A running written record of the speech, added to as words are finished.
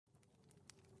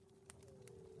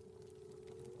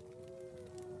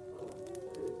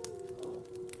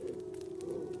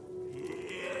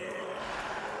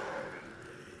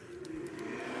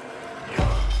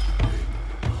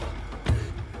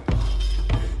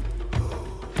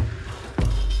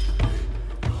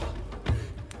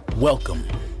Welcome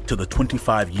to the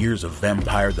 25 Years of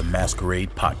Vampire the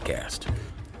Masquerade podcast,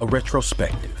 a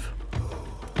retrospective.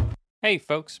 Hey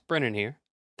folks, Brennan here.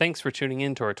 Thanks for tuning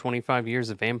in to our 25 Years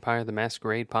of Vampire the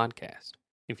Masquerade podcast.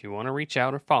 If you want to reach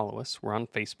out or follow us, we're on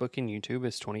Facebook and YouTube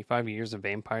as 25 Years of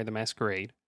Vampire the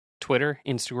Masquerade, Twitter,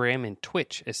 Instagram, and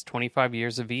Twitch as 25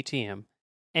 Years of VTM,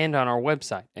 and on our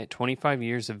website at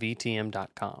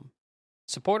 25yearsofvtm.com.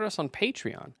 Support us on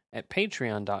Patreon at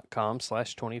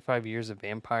patreon.com/25 Years of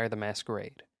Vampire the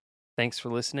Masquerade. Thanks for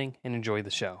listening and enjoy the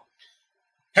show.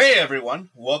 Hey everyone,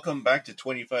 welcome back to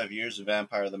 25 Years of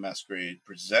Vampire the Masquerade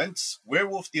presents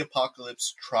Werewolf the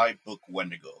Apocalypse Tribe Book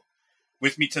Wendigo.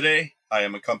 With me today, I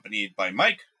am accompanied by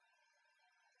Mike.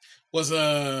 What's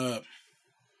up?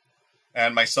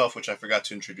 And myself, which I forgot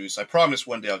to introduce. I promise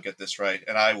one day I'll get this right,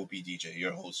 and I will be DJ,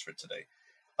 your host for today.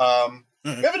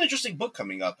 We have an interesting book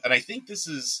coming up, and I think this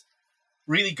is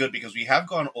really good because we have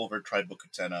gone over Tribe Book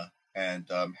Utena and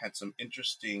had some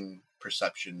interesting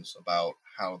perceptions about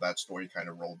how that story kind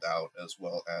of rolled out, as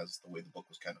well as the way the book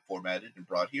was kind of formatted and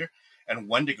brought here. And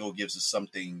Wendigo gives us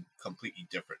something completely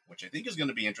different, which I think is going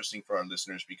to be interesting for our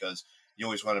listeners because you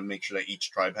always want to make sure that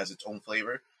each tribe has its own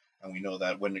flavor. And we know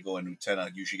that Wendigo and Utena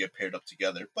usually get paired up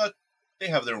together, but they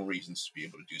have their own reasons to be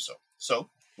able to do so. So,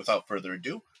 without further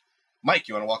ado, Mike,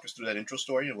 you want to walk us through that intro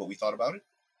story and what we thought about it?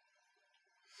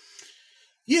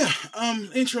 Yeah,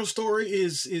 intro story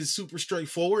is super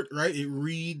straightforward, right? It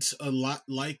reads a lot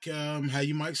like how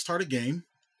you might start a game.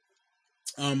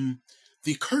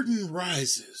 The curtain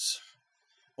rises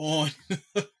on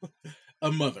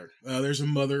a mother. There's a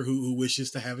mother who wishes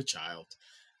to have a child.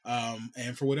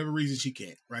 And for whatever reason, she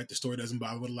can't, right? The story doesn't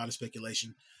bother with a lot of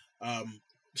speculation.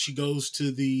 She goes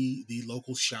to the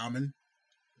local shaman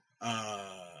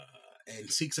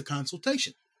and seeks a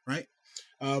consultation, right?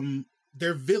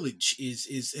 Their village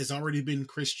has already been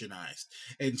Christianized.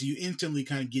 And you instantly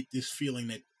kind of get this feeling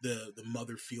that the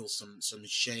mother feels some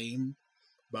shame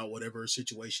about whatever her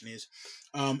situation is,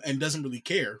 and doesn't really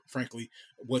care, frankly,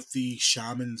 what the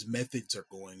shaman's methods are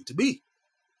going to be.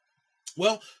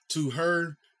 Well, to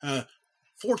her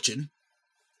fortune,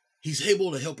 he's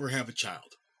able to help her have a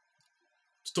child.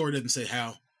 Story doesn't say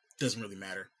how, doesn't really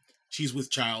matter. She's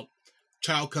with child.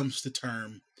 Child comes to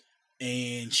term,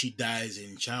 and she dies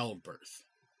in childbirth.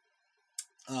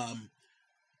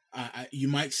 You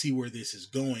might see where this is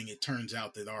going. It turns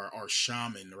out that our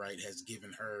shaman, right, has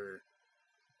given her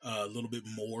a little bit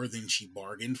more than she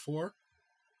bargained for.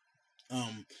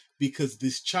 Because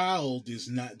this child is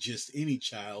not just any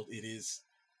child. It is,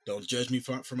 don't judge me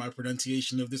for my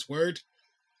pronunciation of this word,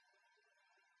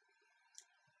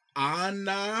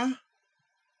 Anakalik.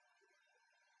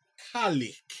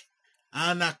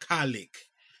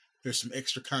 There's some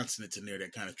extra consonants in there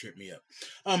that kind of trip me up.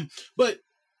 But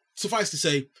suffice to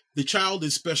say, the child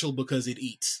is special because it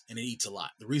eats, and it eats a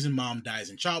lot. The reason mom dies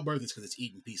in childbirth is because it's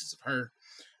eating pieces of her.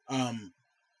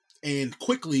 And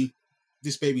quickly,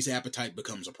 this baby's appetite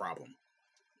becomes a problem.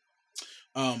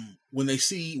 When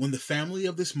the family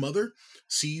of this mother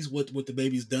sees what the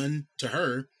baby's done to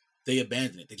her, they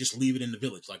abandon it. They just leave it in the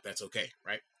village like that's okay,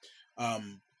 right?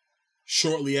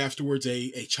 Shortly afterwards,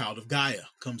 a child of Gaia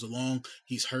comes along.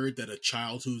 He's heard that a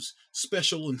child who's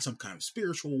special in some kind of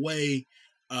spiritual way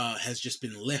has just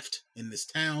been left in this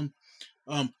town.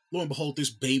 Lo and behold, this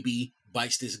baby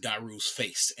bites this Garu's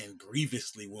face and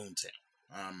grievously wounds him.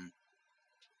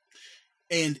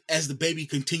 And as the baby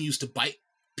continues to bite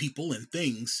people and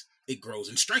things, it grows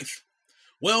in strength.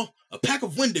 Well, a pack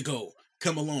of Wendigo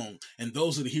come along, and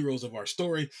those are the heroes of our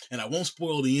story, and I won't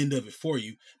spoil the end of it for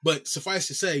you, but suffice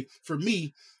to say, for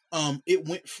me, it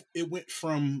went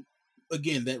from,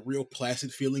 again, that real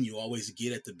placid feeling you always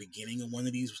get at the beginning of one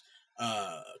of these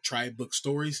tribe book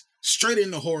stories, straight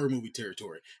into horror movie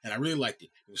territory, and I really liked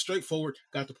it. It was straightforward,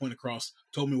 got the point across,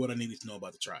 told me what I needed to know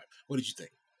about the tribe. What did you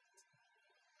think?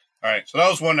 All right, so that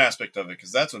was one aspect of it,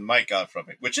 because that's what Mike got from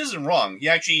it, which isn't wrong. He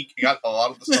actually got a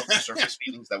lot of the stuff, the surface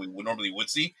feelings that we normally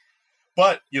would see.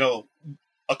 But, a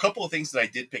couple of things that I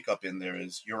did pick up in there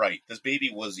is, you're right, this baby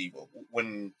was evil.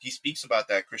 When he speaks about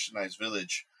that Christianized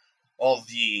village,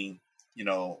 it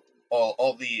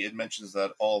mentions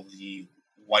that all the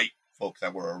white folk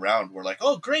that were around were like,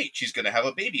 oh, great, she's going to have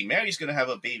a baby. Mary's going to have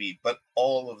a baby. But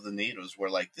all of the natives were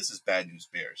like, this is bad news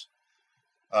bears.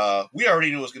 We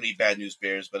already knew it was going to be bad news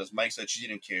bears, but as Mike said, she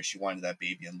didn't care. She wanted that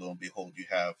baby, and lo and behold, you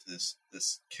have this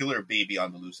killer baby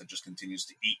on the loose that just continues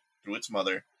to eat through its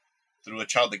mother, through a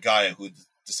child of Gaia who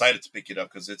decided to pick it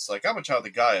up because it's like, I'm a child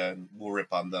of Gaia, and we'll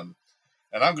rip on them.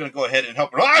 And I'm going to go ahead and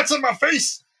help her. Ah, it's in my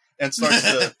face! And starts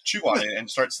to chew on it and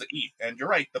starts to eat. And you're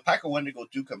right, the pack of Wendigo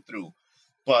do come through.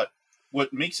 But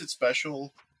what makes it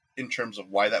special in terms of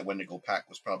why that Wendigo pack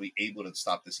was probably able to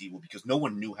stop this evil, because no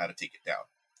one knew how to take it down.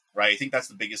 Right? I think that's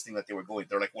the biggest thing that they were going.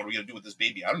 They're like, what are we going to do with this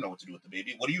baby? I don't know what to do with the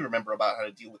baby. What do you remember about how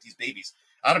to deal with these babies?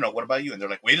 I don't know. What about you? And they're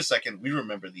like, wait a second. We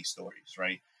remember these stories,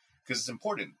 right? Because it's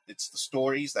important. It's the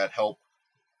stories that help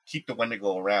keep the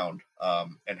Wendigo around,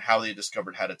 and how they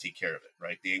discovered how to take care of it,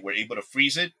 right? They were able to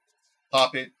freeze it,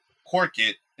 pop it, cork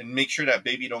it, and make sure that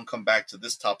baby don't come back to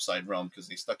this topside realm because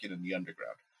they stuck it in the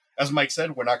underground. As Mike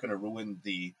said, we're not going to ruin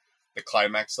the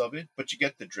climax of it, but you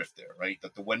get the drift there, right?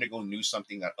 That the Wendigo knew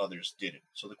something that others didn't.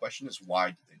 So the question is, why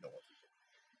did they know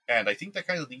it? And I think that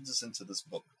kind of leads us into this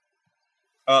book.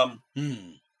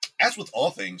 As with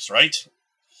all things, right?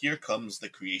 Here comes the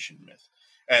creation myth.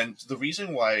 And the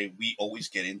reason why we always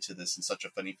get into this in such a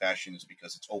funny fashion is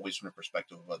because it's always from the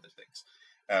perspective of other things.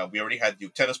 We already had the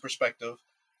Utena's perspective,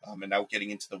 and now getting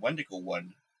into the Wendigo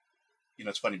one. You know,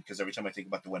 it's funny because every time I think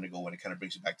about the Wendigo one, it kind of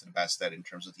brings me back to the Bastet in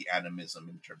terms of the animism,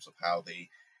 in terms of how they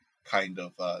kind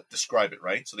of describe it,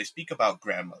 right? So they speak about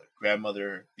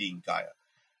grandmother being Gaia,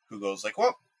 who goes like,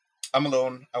 well, I'm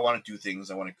alone. I want to do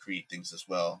things. I want to create things as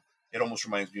well. It almost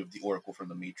reminds me of the Oracle from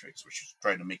the Matrix, where she's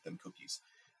trying to make them cookies.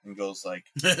 And goes like,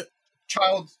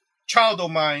 child o'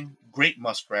 mine, great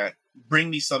muskrat,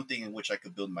 bring me something in which I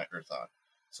could build my earth on.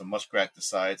 So Muskrat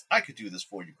decides, I could do this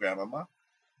for you, Grandmama.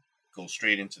 Goes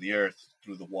straight into the earth,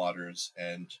 through the waters,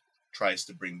 and tries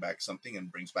to bring back something,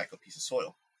 and brings back a piece of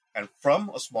soil. And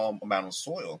from a small amount of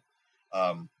soil,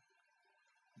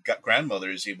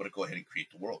 grandmother is able to go ahead and create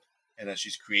the world. And as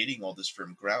she's creating all this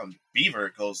firm ground,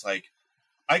 Beaver goes like,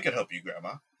 I could help you,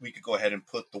 Grandma. We could go ahead and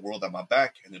put the world on my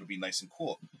back, and it'll be nice and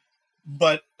cool.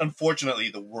 But unfortunately,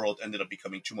 the world ended up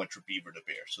becoming too much for Beaver to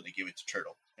bear, so they give it to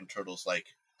Turtle. And Turtle's like,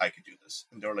 I could do this.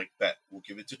 And they're like, bet, we'll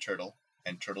give it to Turtle.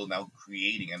 And Turtle, now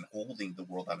creating and holding the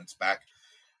world on its back,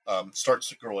 starts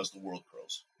to grow as the world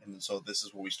grows. And so this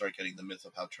is where we start getting the myth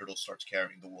of how Turtle starts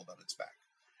carrying the world on its back,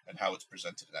 and how it's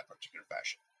presented in that particular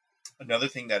fashion. Another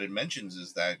thing that it mentions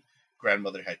is that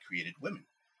grandmother had created women.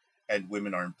 And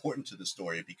women are important to the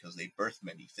story because they birth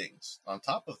many things. On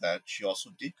top of that, she also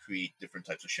did create different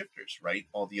types of shifters, right?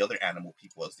 All the other animal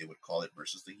people, as they would call it,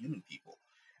 versus the human people.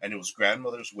 And it was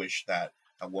grandmother's wish that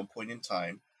at one point in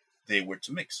time, they were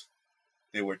to mix.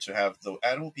 They were to have the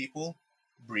animal people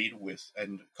breed with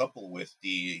and couple with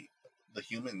the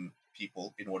human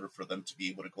people in order for them to be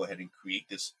able to go ahead and create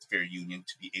this fair union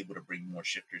to be able to bring more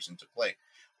shifters into play.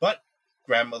 But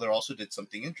grandmother also did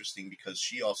something interesting, because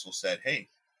she also said, hey,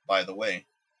 by the way,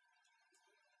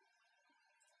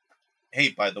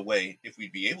 if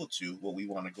we'd be able to, what we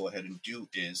want to go ahead and do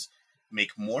is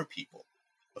make more people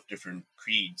of different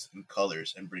creeds and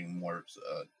colors and bring more,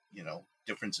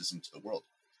 differences into the world.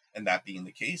 And that being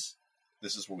the case,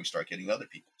 this is where we start getting other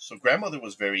people. So grandmother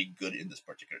was very good in this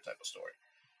particular type of story.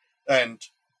 And,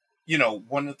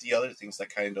 one of the other things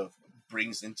that kind of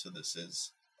brings into this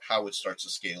is how it starts to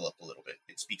scale up a little bit.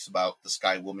 It speaks about the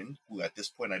Sky Woman, who at this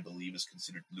point I believe is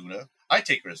considered Luna. I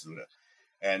take her as Luna.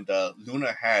 And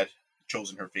Luna had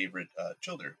chosen her favorite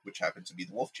children, which happened to be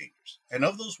the Wolf Changers. And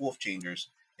of those Wolf Changers,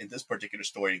 in this particular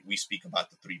story, we speak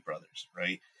about the three brothers,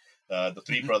 right? The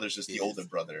three brothers is the older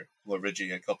brother, who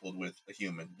originally had coupled with a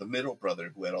human, the middle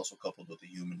brother, who had also coupled with a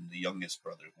human, and the youngest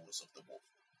brother, who was of the wolf.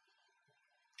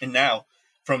 And now,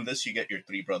 from this, you get your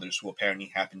three brothers, who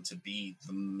apparently happen to be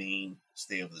the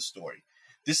mainstay of the story.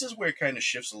 This is where it kind of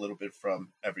shifts a little bit from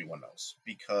everyone else,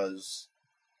 because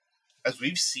as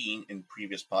we've seen in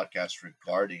previous podcasts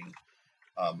regarding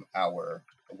our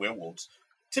werewolves,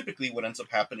 typically what ends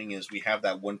up happening is we have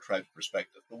that one tribe's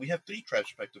perspective, but we have three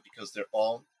tribes' perspective because they're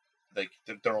all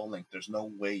linked. There's no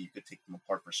way you could take them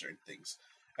apart for certain things,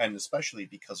 and especially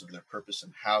because of their purpose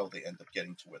and how they end up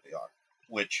getting to where they are,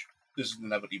 which is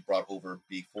inevitably brought over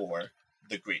before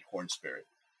the Great Horn Spirit.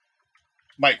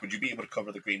 Mike, would you be able to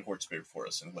cover the Great Horn Spirit for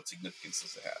us, and what significance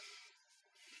does it have?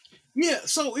 Yeah,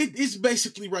 so it's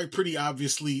basically, right, pretty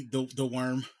obviously the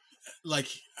worm. Like,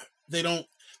 they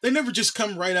never just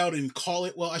come right out and call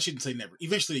it. Well, I shouldn't say never.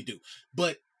 Eventually they do.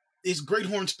 But it's Great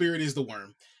Horn Spirit is the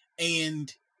worm.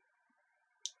 And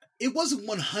it wasn't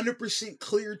 100%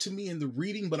 clear to me in the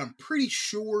reading, but I'm pretty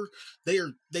sure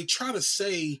they try to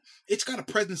say it's got a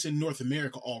presence in North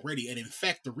America already. And in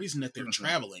fact, the reason that they're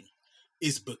traveling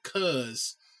is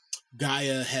because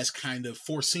Gaia has kind of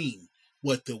foreseen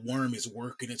what the worm is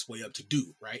working its way up to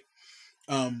do, right?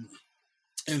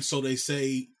 And so they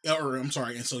say,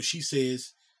 and so she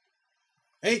says,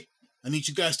 hey, I need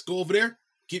you guys to go over there,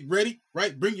 get ready,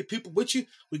 right? Bring your people with you.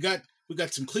 We got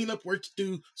some cleanup work to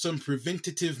do, some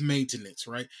preventative maintenance,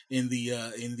 right? In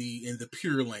the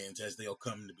Pure Lands, as they'll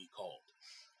come to be called.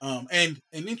 And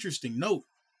an interesting note,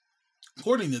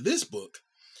 according to this book,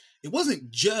 it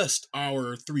wasn't just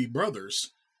our three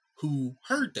brothers who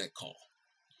heard that call.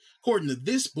 According to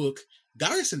this book,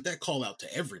 Gaia sent that call out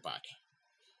to everybody.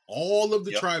 All of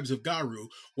the tribes of Garu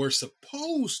were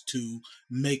supposed to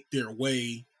make their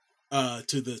way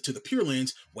to the Pure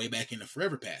Lands way back in the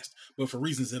Forever Past, but for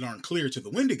reasons that aren't clear to the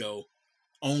Wendigo,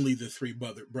 only the three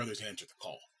brothers answered the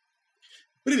call.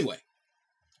 But anyway,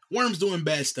 Worm's doing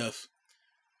bad stuff.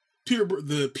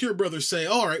 The Pure brothers say,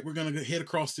 "All right, we're gonna head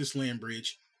across this land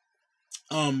bridge,"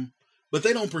 but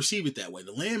they don't perceive it that way.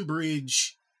 The land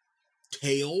bridge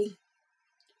tale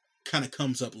kind of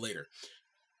comes up later.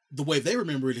 The way they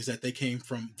remember it is that they came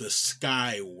from the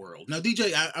sky world. Now,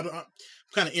 DJ, I'm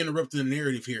kind of interrupting the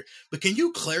narrative here, but can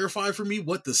you clarify for me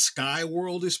what the sky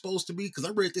world is supposed to be? Because I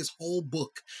read this whole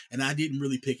book and I didn't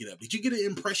really pick it up. Did you get an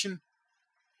impression?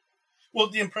 Well,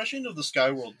 the impression of the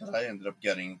sky world that I ended up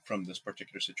getting from this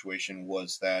particular situation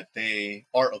was that they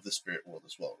are of the spirit world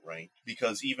as well, right?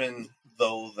 Because even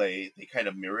though they kind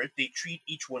of mirror it, they treat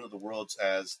each one of the worlds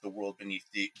as the world beneath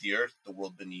the earth, the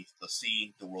world beneath the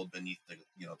sea, the world beneath the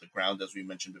ground, as we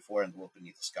mentioned before, and the world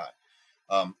beneath the sky.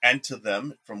 And to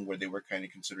them, from where they were kind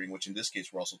of considering, which in this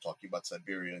case we're also talking about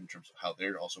Siberia in terms of how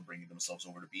they're also bringing themselves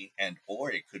over to be,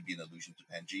 or it could be an allusion to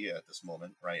Pangea at this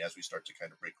moment, right? As we start to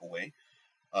kind of break away.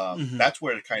 That's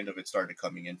where it started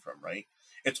coming in from, right?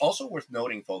 It's also worth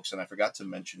noting, folks, and I forgot to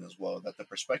mention as well, that the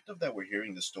perspective that we're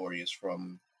hearing the story is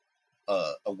from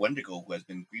a Wendigo who has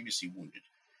been grievously wounded,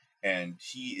 and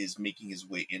he is making his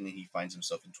way in, and he finds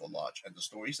himself into a lodge. And the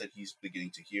stories that he's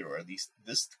beginning to hear, or at least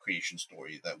this creation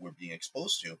story that we're being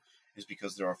exposed to, is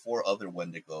because there are 4 other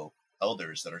Wendigo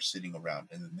elders that are sitting around,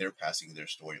 and then they're passing their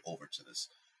story over to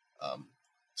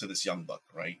this young buck,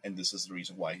 right? And this is the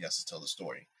reason why he has to tell the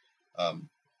story.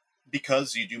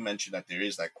 Because you do mention that there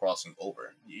is that crossing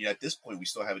over. At this point, we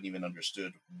still haven't even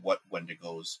understood what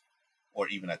Wendigos, or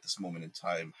even at this moment in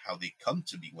time, how they come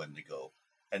to be Wendigo,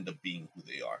 end up being who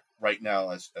they are. Right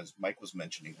now, as Mike was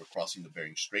mentioning, we're crossing the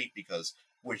Bering Strait because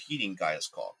we're heeding Gaia's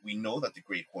call. We know that the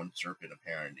Great Horned Serpent,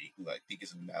 apparently, who I think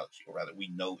is an analogy, or rather we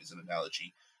know is an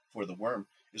analogy for the worm,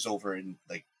 is over in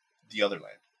like the other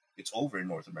land. It's over in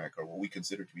North America, or what we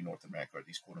consider to be North America, or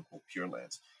these quote-unquote pure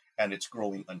lands, and it's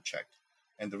growing unchecked.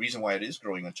 And the reason why it is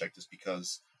growing unchecked is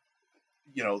because,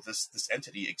 this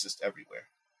entity exists everywhere,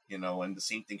 and the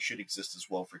same thing should exist as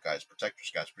well for Gaia's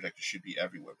Protectors. Gaia's Protectors should be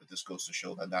everywhere, but this goes to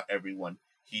show that not everyone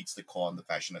heeds the call in the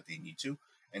fashion that they need to,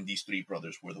 and these 3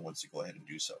 brothers were the ones to go ahead and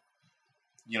do so.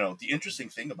 The interesting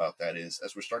thing about that is,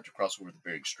 as we're starting to cross over the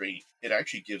Bering Strait, it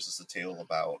actually gives us a tale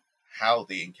about how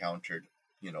they encountered,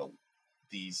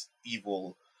 these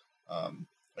evil,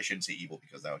 I shouldn't say evil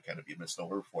because that would kind of be a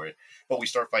misnomer for it, but we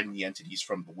start fighting the entities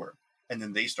from the worm, and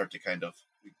then they start to kind of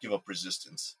give up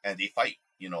resistance, and they fight.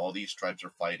 All these tribes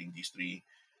are fighting. These 3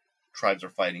 tribes are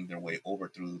fighting their way over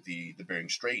through the Bering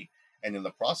Strait, and in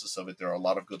the process of it, there are a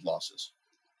lot of good losses.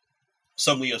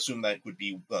 Some we assume that would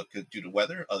be due to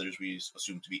weather, others we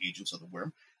assume to be agents of the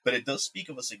worm, but it does speak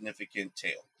of a significant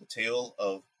tale. The tale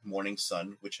of Morning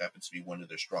Sun, which happens to be one of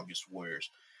their strongest warriors.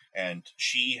 And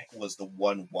she was the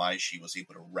one why she was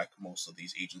able to wreck most of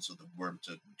these agents of the worm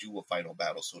to do a final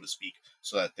battle, so to speak,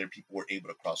 so that their people were able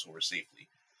to cross over safely.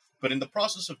 But in the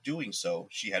process of doing so,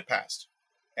 she had passed.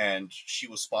 And she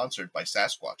was sponsored by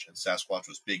Sasquatch, and Sasquatch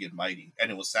was big and mighty.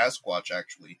 And it was Sasquatch,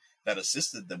 actually, that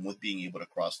assisted them with being able to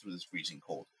cross through this freezing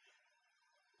cold.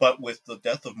 But with the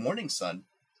death of Morning Sun,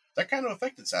 that kind of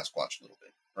affected Sasquatch a little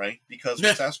bit, right? Because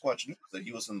what Sasquatch knew was that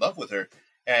he was in love with her,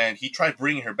 and he tried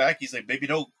bringing her back. He's like, "Baby,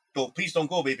 please don't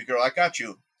go, baby girl. I got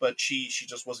you." But she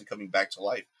just wasn't coming back to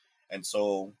life. And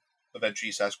so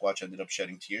eventually Sasquatch ended up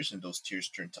shedding tears, and those tears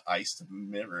turned to ice to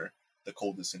mirror the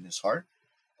coldness in his heart.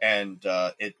 And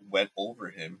it went over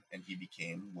him, and he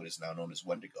became what is now known as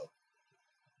Wendigo.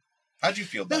 How'd you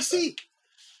feel about that? See,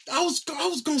 I was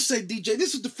going to say, DJ,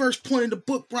 this is the first point in the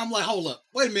book where I'm like, hold up,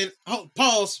 wait a minute,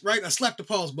 pause, right? I slapped the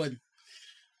pause button.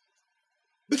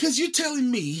 Because you're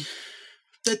telling me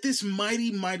that this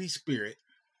mighty, mighty spirit,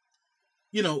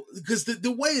 because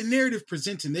the way the narrative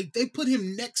presents him, they put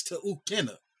him next to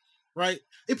Uktena, right?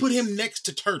 They put him next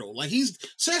to Turtle. Like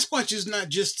Sasquatch is not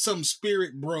just some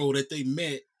spirit bro that they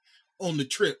met on the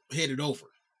trip headed over,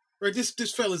 right?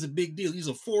 This fella's a big deal. He's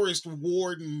a forest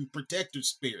warden protector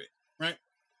spirit, right?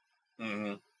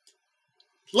 Mm-hmm.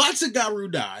 Lots of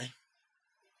Garu die,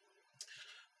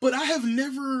 but I have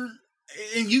never,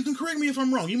 and you can correct me if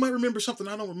I'm wrong, you might remember something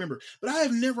I don't remember, but I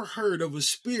have never heard of a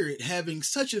spirit having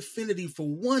such affinity for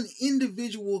one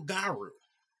individual Garu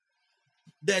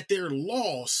that their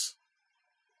loss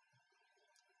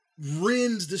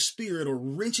rends the spirit or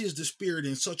wrenches the spirit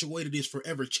in such a way that it's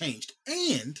forever changed.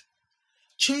 And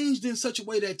changed in such a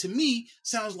way that to me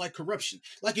sounds like corruption.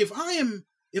 Like if I'm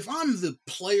the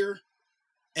player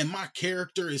and my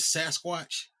character is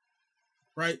Sasquatch,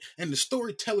 right? And the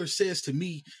storyteller says to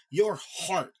me, your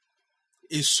heart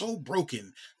is so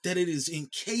broken that it is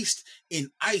encased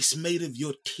in ice made of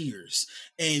your tears,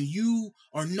 and you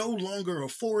are no longer a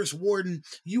forest warden,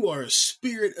 you are a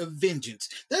spirit of vengeance.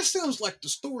 That sounds like the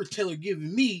storyteller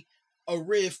giving me a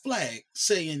red flag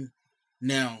saying,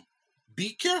 now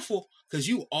be careful because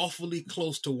you awfully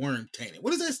close to worm tainted.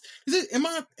 What is this? Is it am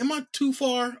I too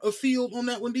far afield on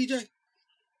that one, DJ?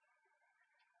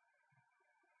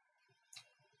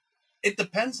 It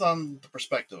depends on the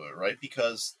perspective of it, right?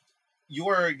 Because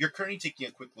you're currently taking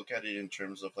a quick look at it in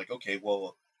terms of like, okay,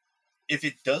 well, if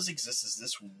it does exist as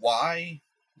this, why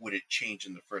would it change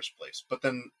in the first place? But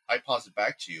then I pause it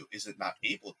back to you, is it not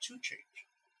able to change?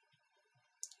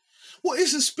 Well,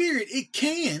 it's a spirit. It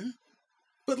can,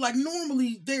 but like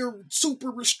normally they're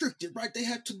super restricted, right? They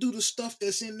have to do the stuff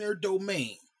that's in their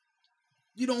domain.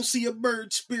 You don't see a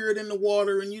bird spirit in the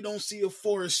water, and you don't see a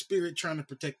forest spirit trying to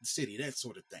protect the city, that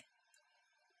sort of thing.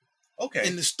 Okay.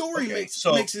 And the story makes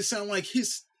it sound like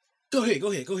his. Go ahead.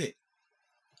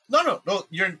 No.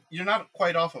 You're not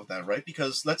quite off of that, right?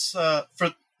 Because let's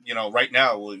right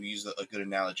now we'll use a good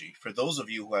analogy for those of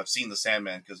you who have seen The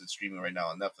Sandman because it's streaming right now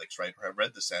on Netflix, right? Or have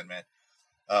read The Sandman.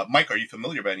 Mike, are you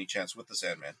familiar by any chance with The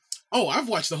Sandman? Oh, I've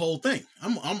watched the whole thing.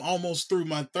 I'm almost through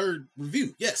my third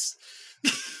review. Yes.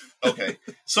 Okay,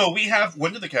 so we have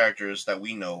one of the characters that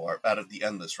we know are out of the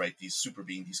endless, right? These super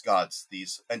beings, these gods,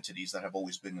 these entities that have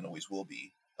always been and always will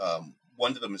be.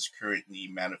 One of them is currently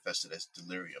manifested as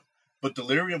delirium, but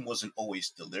delirium wasn't always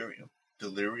delirium.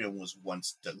 Delirium was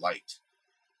once delight,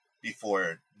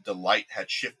 before delight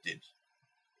had shifted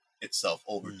itself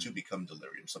over to become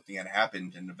delirium. Something had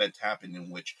happened, an event happened in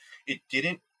which it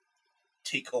didn't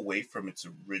take away from its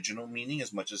original meaning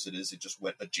as much as it just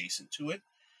went adjacent to it.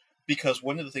 Because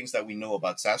one of the things that we know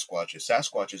about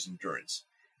Sasquatch is endurance,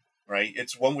 right?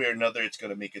 It's one way or another, it's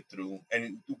going to make it through.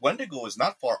 And Wendigo is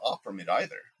not far off from it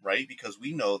either, right? Because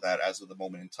we know that as of the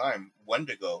moment in time,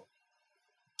 Wendigo,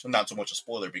 not so much a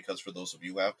spoiler, because for those of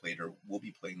you who have played or will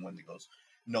be playing Wendigos,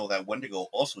 know that Wendigo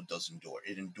also does endure.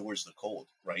 It endures the cold,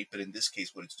 right? But in this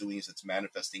case, what it's doing is it's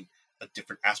manifesting a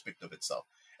different aspect of itself.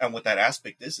 And what that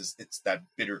aspect is it's that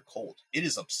bitter cold. It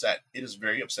is upset. It is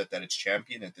very upset that its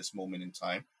champion at this moment in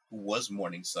time, who was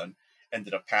Morning Sun,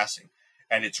 ended up passing.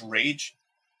 And its rage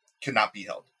cannot be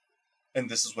held. And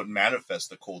this is what manifests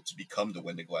the cold to become the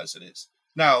Wendigo as it is.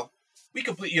 Now, we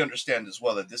completely understand as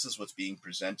well that this is what's being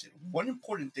presented. One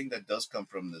important thing that does come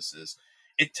from this is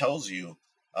it tells you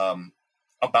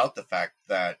about the fact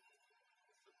that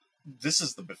this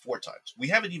is the before times. We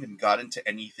haven't even gotten to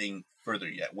anything further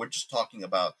yet. We're just talking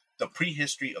about the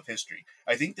prehistory of history.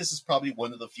 I think this is probably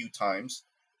one of the few times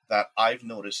that I've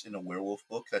noticed in a werewolf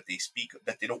book that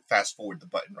they don't fast forward the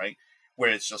button, right?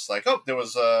 Where it's just like, oh, there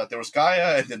was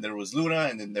Gaia, and then there was Luna,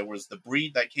 and then there was the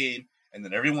breed that came, and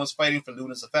then everyone's fighting for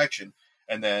Luna's affection,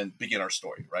 and then begin our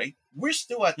story, right? We're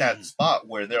still at that spot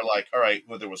where they're like, all right,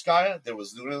 well, there was Gaia, there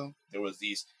was Luna, there was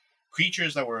these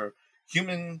creatures that were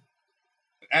human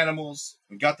animals,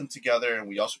 and got them together, and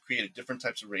we also created different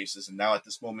types of races, and now at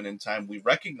this moment in time, we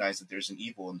recognize that there's an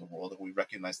evil in the world, and we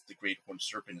recognize that the Great Horned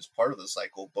Serpent is part of the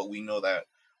cycle, but we know that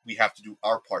we have to do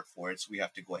our part for it, so we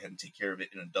have to go ahead and take care of it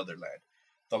in another land.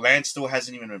 The land still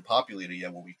hasn't even been populated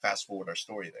yet when we fast forward our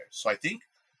story there. So I think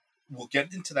we'll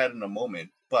get into that in a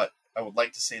moment, but I would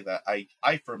like to say that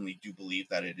I firmly do believe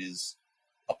that it is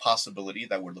a possibility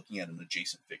that we're looking at an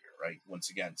adjacent figure, right? Once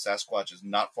again, Sasquatch is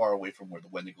not far away from where the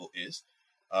Wendigo is,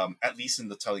 at least in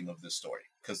the telling of this story,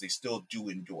 because they still do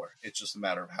endure. It's just a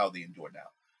matter of how they endure now.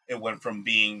 It went from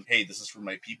being, hey, this is for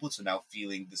my people, to now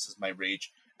feeling this is my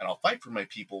rage, and I'll fight for my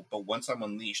people, but once I'm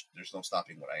unleashed, there's no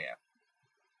stopping what I am.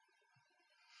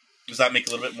 Does that make a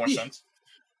little bit more sense?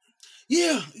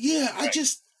 Yeah. Right.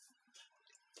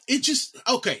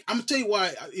 Okay, I'm going to tell you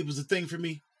why it was a thing for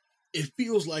me. It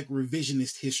feels like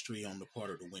revisionist history on the part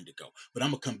of the Wendigo. But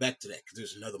I'm going to come back to that because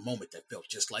there's another moment that felt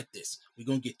just like this. We're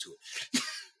going to get to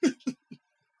it.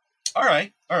 All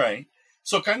right.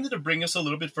 So kind of to bring us a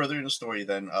little bit further in the story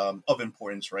then, of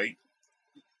importance, right?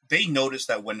 They notice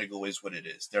that Wendigo is what it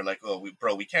is. They're like, oh,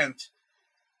 we can't.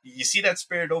 You see that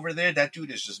spirit over there? That dude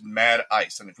is just mad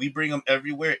ice. And if we bring him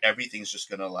everywhere, everything's just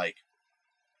going to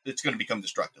it's going to become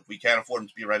destructive. We can't afford him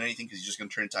to be around anything because he's just going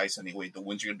to turn into ice anyway. The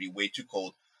winds are going to be way too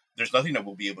cold. There's nothing that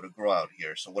will be able to grow out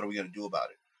here. So what are we going to do about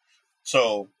it?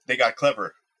 So they got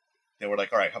clever. They were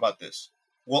like, all right, how about this?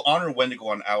 We'll honor Wendigo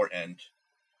on our end.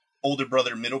 Older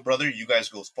brother, middle brother, you guys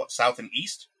go south and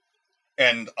east.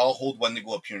 and I'll hold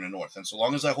Wendigo up here in the north. And so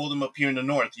long as I hold him up here in the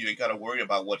north, you ain't got to worry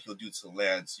about what he'll do to the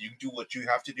lands. You do what you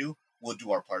have to do. We'll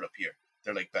do our part up here.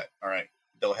 They're like, bet. All right.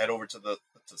 They'll head over to the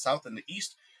south and the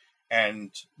east.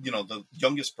 And, the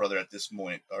youngest brother at this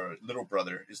moment, or little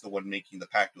brother, is the one making the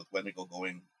pact with Wendigo,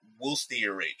 going, we'll stay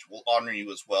your age. We'll honor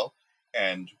you as well.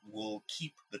 And we'll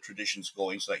keep the traditions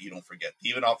going so that you don't forget. They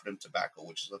even offered him tobacco,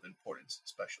 which is of importance,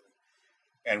 especially.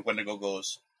 And Wendigo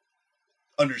goes,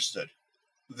 understood.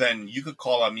 Then you could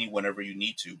call on me whenever you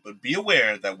need to. But be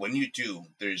aware that when you do,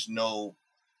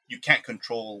 you can't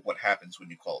control what happens when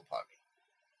you call upon me.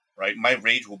 Right? My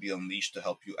rage will be unleashed to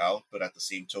help you out, but at the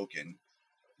same token,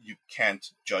 you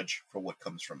can't judge for what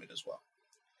comes from it as well.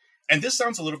 And this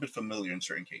sounds a little bit familiar in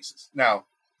certain cases. Now,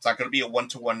 it's not going to be a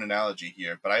one-to-one analogy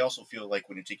here, but I also feel like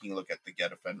when you're taking a look at the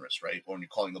Get of Fenris, right? Or when you're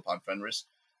calling upon Fenris,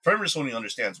 Fenris only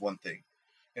understands one thing,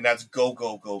 and that's go,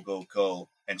 go, go, go, go,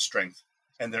 and strength.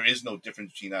 And there is no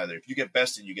difference between either. If you get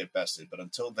bested, you get bested. But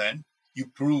until then, you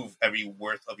prove every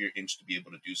worth of your inch to be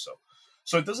able to do so.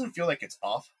 So it doesn't feel like it's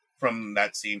off from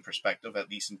that same perspective,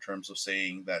 at least in terms of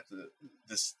saying that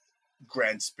this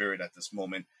grand spirit at this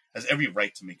moment has every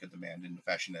right to make a demand in the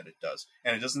fashion that it does.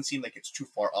 And it doesn't seem like it's too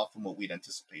far off from what we'd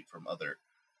anticipate from other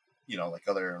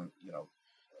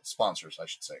sponsors, I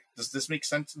should say. Does this make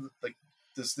sense? Like,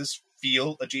 does this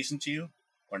feel adjacent to you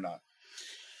or not?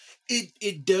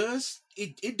 It does.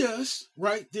 It does,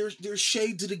 right? There's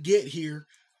shades of the Get here,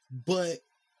 but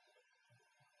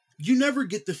you never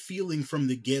get the feeling from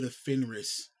the Get of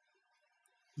Fenris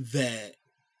that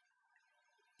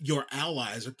your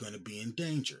allies are going to be in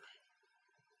danger.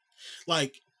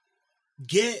 Like,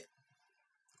 Get,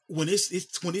 when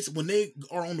they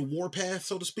are on the warpath,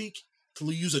 so to speak,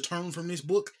 to use a term from this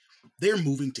book, they're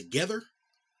moving together.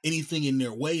 Anything in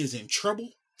their way is in trouble.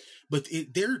 But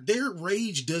their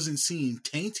rage doesn't seem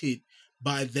tainted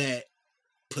by that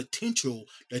potential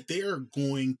that they're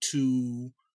going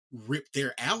to rip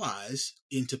their allies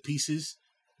into pieces,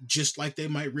 just like they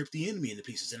might rip the enemy into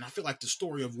pieces. And I feel like the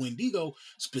story of Wendigo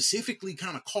specifically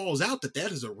kind of calls out that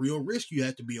is a real risk you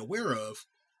have to be aware of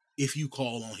if you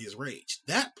call on his rage.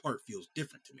 That part feels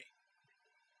different to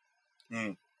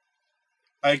me.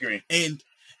 I agree. And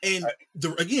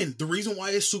the reason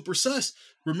why it's super sus,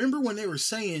 remember when they were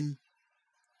saying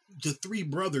the three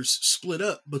brothers split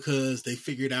up because they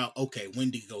figured out, okay,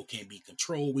 Wendigo can't be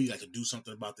controlled. We got to do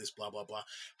something about this, blah, blah, blah.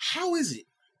 How is it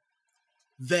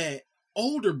that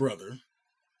older brother,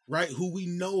 right, who we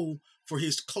know for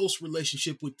his close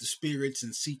relationship with the spirits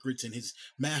and secrets and his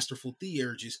masterful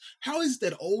theurges, how is it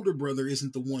that older brother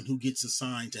isn't the one who gets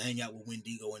assigned to hang out with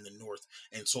Wendigo in the north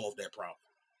and solve that problem?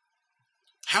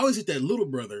 How is it that little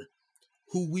brother,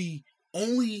 who we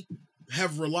only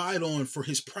have relied on for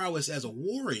his prowess as a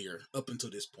warrior up until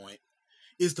this point,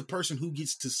 is the person who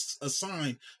gets to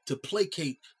assign to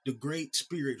placate the great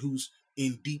spirit who's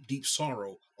in deep, deep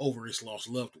sorrow over his lost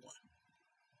loved one?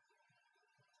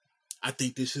 I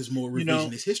think this is more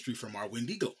revisionist history from our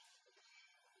Wendigo.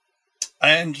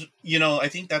 And, I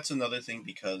think that's another thing,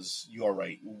 because you are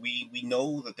right. We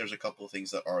know that there's a couple of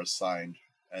things that are assigned,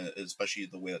 and especially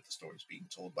the way that the story is being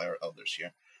told by our elders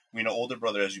here. We know older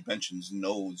brother, as you mentioned,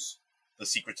 knows the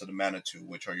secrets of the Manitou,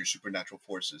 which are your supernatural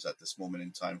forces at this moment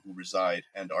in time who reside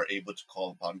and are able to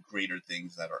call upon greater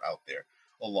things that are out there,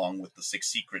 along with the 6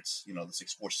 secrets, the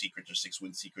 6 force secrets or 6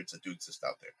 wind secrets that do exist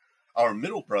out there. Our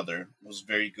middle brother was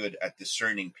very good at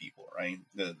discerning people, right?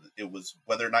 It was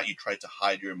whether or not you tried to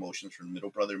hide your emotions from middle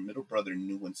brother. Middle brother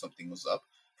knew when something was up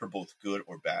for both good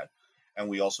or bad. And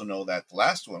we also know that the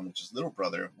last one, which is little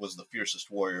brother, was the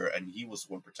fiercest warrior, and he was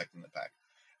the one protecting the pack.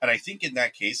 And I think in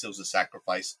that case, it was a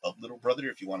sacrifice of little brother,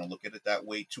 if you want to look at it that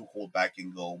way, to hold back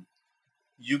and go,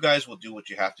 you guys will do what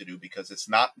you have to do, because it's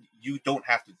not, you don't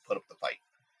have to put up the fight.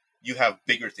 You have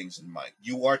bigger things in mind.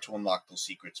 You are to unlock those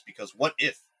secrets, because what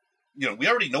if, we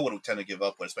already know what we tend to give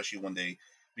up, especially when they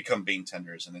become Bane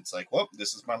tenders, and it's like, well,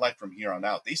 this is my life from here on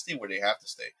out. They stay where they have to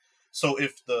stay. So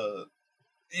if the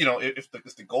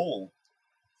goal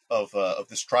of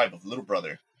this tribe of little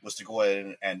brother was to go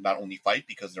ahead and not only fight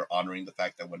because they're honoring the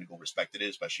fact that Wendigo respected it,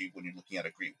 especially when you're looking at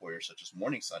a great warrior such as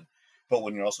Morning Sun, but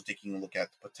when you're also taking a look at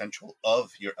the potential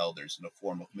of your elders in the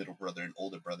form of middle brother and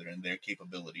older brother and their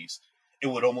capabilities, it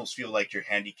would almost feel like you're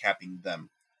handicapping them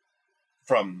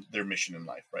from their mission in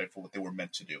life, right, for what they were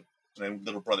meant to do. And then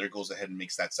little brother goes ahead and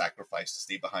makes that sacrifice to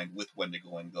stay behind with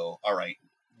Wendigo and go, all right,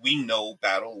 we know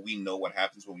battle, we know what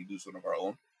happens when we lose one of our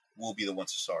own, we'll be the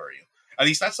ones to sorrow you. At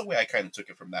least that's the way I kind of took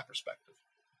it from that perspective.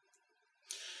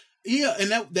 Yeah,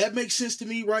 and that makes sense to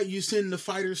me, right? You send the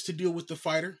fighters to deal with the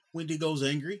fighter. Wendigo's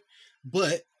angry.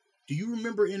 But do you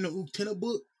remember in the Uktena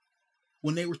book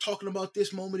when they were talking about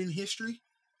this moment in history?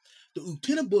 The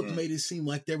Utena book Mm. made it seem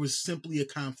like there was simply a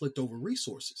conflict over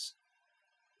resources.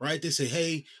 Right? They say,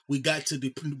 hey, we got to the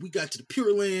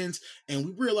Pure Lands, and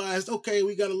we realized, okay,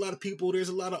 we got a lot of people. There's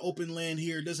a lot of open land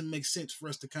here. It doesn't make sense for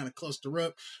us to kind of cluster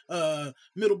up.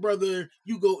 Middle brother,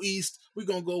 you go east. We're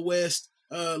gonna go west.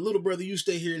 Little brother, you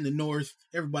stay here in the north.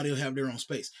 Everybody will have their own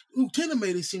space. Utena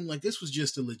made it seem like this was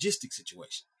just a logistic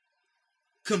situation.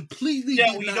 Completely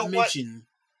did not mention.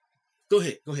 Go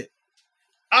ahead.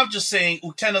 I'm just saying,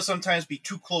 Utena sometimes be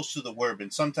too close to the word,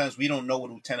 and sometimes we don't know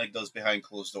what Utena does behind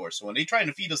closed doors. So when they trying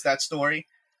to feed us that story,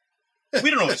 we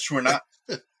don't know if it's true or not.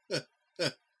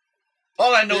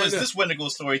 All I know is this Wendigo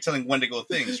story telling Wendigo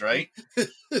things, right?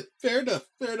 Fair enough.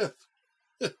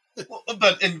 Well,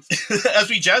 but as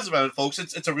we jazz about it, folks,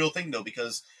 it's a real thing, though,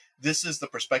 because this is the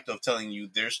perspective of telling you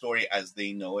their story as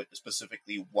they know it,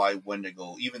 specifically why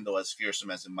Wendigo, even though as fearsome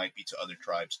as it might be to other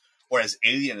tribes, or as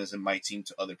alien as it might seem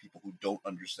to other people who don't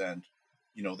understand,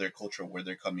 their culture, where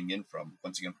they're coming in from,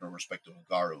 once again, from a perspective of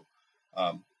Garu,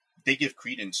 they give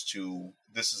credence to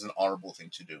this is an honorable thing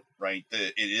to do, right?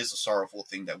 It is a sorrowful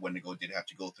thing that Wendigo did have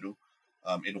to go through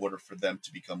in order for them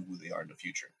to become who they are in the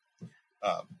future.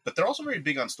 But they're also very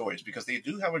big on stories, because they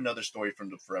do have another story from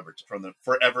the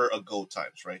forever ago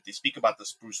times, right? They speak about the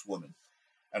Spruce Woman,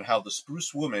 and how the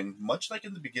Spruce Woman, much like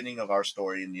in the beginning of our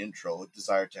story in the intro,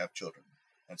 desired to have children.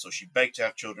 And so she begged to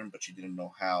have children, but she didn't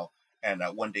know how. And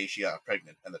one day she got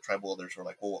pregnant, and the tribal elders were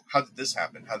like, well, how did this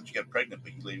happen? How did you get pregnant,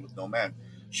 but you lay with no man?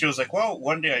 She was like, well,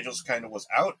 one day I just kind of was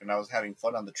out, and I was having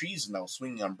fun on the trees, and I was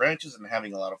swinging on branches and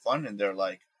having a lot of fun. And they're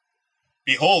like,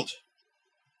 behold,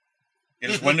 it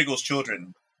is Wendigo's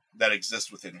children that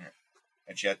exist within her.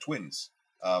 And she had twins.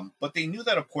 But they knew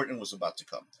that a portent was about to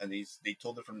come. And they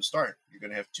told her from the start, you're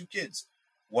going to have 2 kids.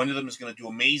 One of them is going to do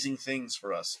amazing things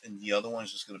for us, and the other one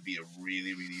is just going to be a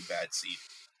really, really bad seed.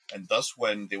 And thus,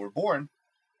 when they were born,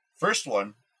 first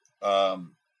one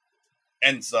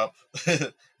ends up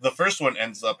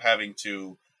having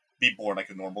to be born like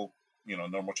a normal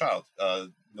child,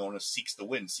 known as Seeks the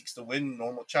Wind. Seeks the Wind,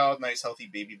 normal child, nice, healthy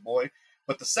baby boy.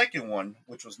 But the second one,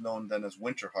 which was known then as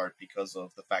Winterheart, because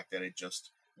of the fact that it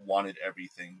just wanted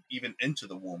everything, even into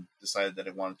the womb, decided that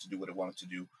it wanted to do what it wanted to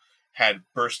do, had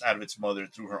burst out of its mother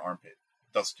through her armpit,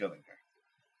 thus killing her.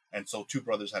 And so 2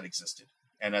 brothers had existed.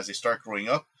 And as they start growing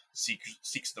up, Seeks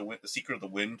the Seeker of the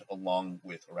Wind,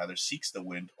 Seeks the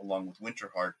Wind, along with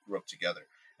Winterheart, grew up together.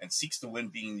 And Seeks the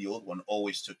Wind, being the old one,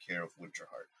 always took care of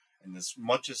Winterheart. And as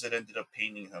much as it ended up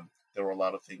paining him, there were a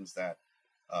lot of things that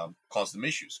caused them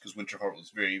issues, because Winterheart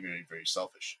was very, very, very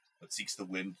selfish. But Seeks the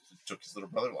Wind took his little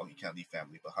brother along. He can't leave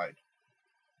family behind.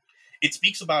 It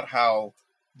speaks about how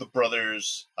the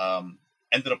brothers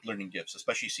ended up learning gifts,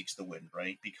 especially Seeks the Wind,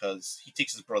 right? Because he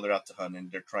takes his brother out to hunt,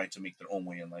 and they're trying to make their own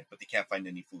way in life, but they can't find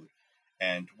any food.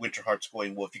 And Winterheart's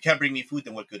going, well, if you can't bring me food,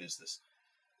 then what good is this?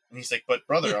 And he's like, but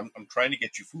brother, I'm trying to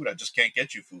get you food. I just can't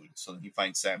get you food. So then he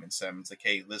finds Salmon. Salmon's like,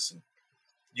 hey, listen,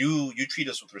 you treat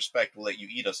us with respect. We'll let you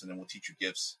eat us, and then we'll teach you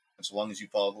gifts. And so long as you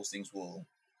follow those things, we'll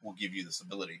give you this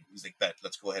ability. He's like, bet,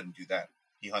 let's go ahead and do that.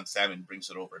 He hunts Salmon, brings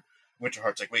it over.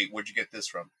 Winterheart's like, wait, where'd you get this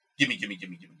from? Give me.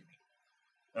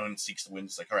 And when Seeks the Wind,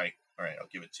 it's like, all right, I'll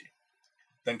give it to you.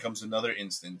 Then comes another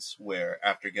instance where,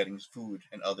 after getting food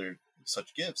and other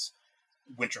such gifts,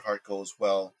 Winterheart goes,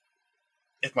 well,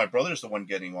 if my brother's the one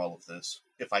getting all of this,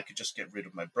 if I could just get rid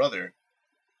of my brother,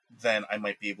 then I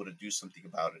might be able to do something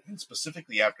about it. And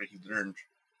specifically after he learned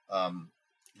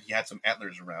he had some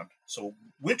antlers around. So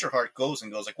Winterheart goes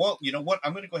like, well, you know what?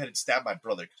 I'm going to go ahead and stab my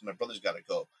brother, because my brother's got to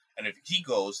go. And if he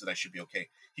goes, then I should be okay.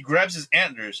 He grabs his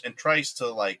antlers and tries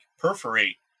to,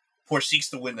 perforate poor Seeks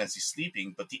the Wind as he's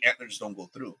sleeping, but the antlers don't go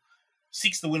through.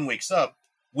 Seeks the Wind wakes up.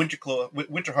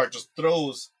 Winterheart just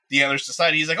throws the antlers to the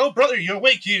side. He's like, oh, brother, you're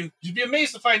awake. You'd be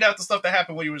amazed to find out the stuff that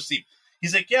happened while you were asleep.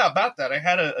 He's like, yeah, about that. I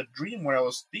had a dream where I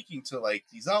was speaking to,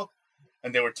 these elk,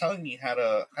 and they were telling me how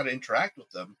to interact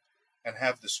with them and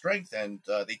have the strength. And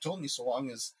they told me so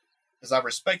long as I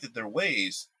respected their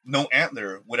ways, no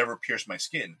antler would ever pierce my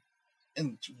skin.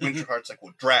 And Winterheart's like,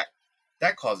 well, drat,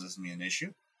 that causes me an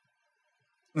issue.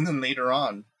 And then later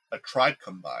on, a tribe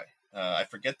come by. I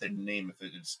forget their name if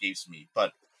it escapes me,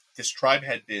 but this tribe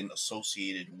had been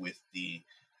associated with the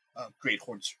Great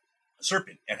Horned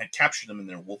Serpent and had captured them in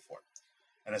their wolf form.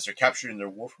 And as they're captured in their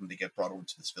wolf form, they get brought over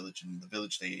to this village. And in the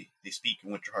village, they speak,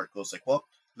 and Winterheart goes like, well,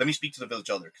 let me speak to the village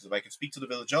elder, because if I can speak to the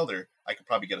village elder, I could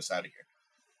probably get us out of here.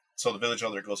 So the village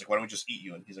elder goes like, why don't we just eat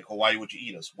you? And he's like, well, why would you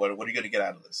eat us? What are you going to get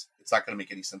out of this? It's not going to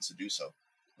make any sense to do so. And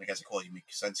the guy's like, well, you make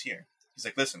sense here. He's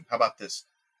like, listen, how about this?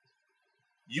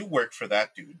 You work for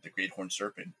that dude, the Great Horned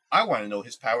Serpent. I want to know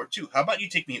his power too. How about you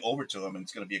take me over to him, and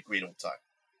it's going to be a great old time.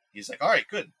 He's like, all right,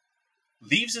 good.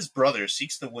 leaves his brother,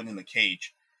 Seeks the Wind, in the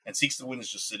cage, and Seeks the Wind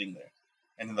is just sitting there.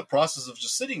 And in the process of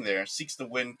just sitting there, Seeks the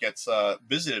Wind gets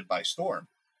visited by Storm,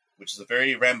 which is a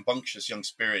very rambunctious young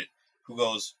spirit who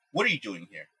goes, "What are you doing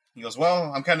here?" He goes,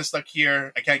 "Well, I'm kind of stuck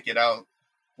here. I can't get out."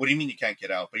 "What do you mean you can't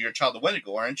get out? But you're a child of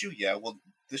Wendigo, aren't you?" "Yeah, well,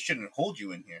 this shouldn't hold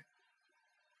you in here."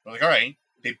 We're like, all right.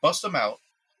 They bust him out.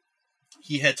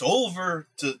 He heads over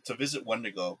to visit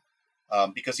Wendigo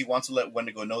because he wants to let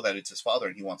Wendigo know that it's his father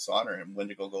and he wants to honor him.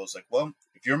 Wendigo goes like, "Well,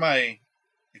 if you're my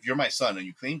son and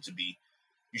you claim to be,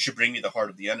 you should bring me the heart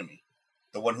of the enemy,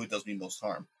 the one who does me most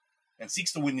harm." And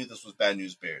Seeks the Wind knew this was bad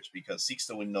news bears, because Seeks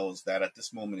the Wind knows that at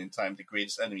this moment in time, the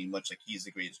greatest enemy, much like he's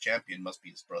the greatest champion, must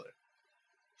be his brother.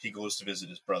 He goes to visit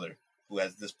his brother, who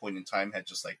at this point in time had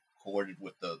just like cohorted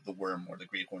with the worm or the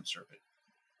great horned serpent.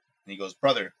 And he goes,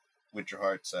 "Brother,"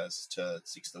 Winterheart says to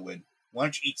Seeks the Wind, "why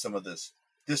don't you eat some of this?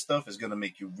 This stuff is going to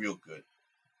make you real good."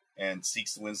 And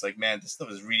Seeks the Wind's like, "Man, this stuff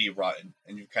is really rotten,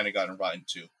 and you've kind of gotten rotten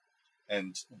too."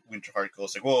 And Winterheart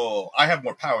goes like, "Whoa, I have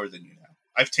more power than you now.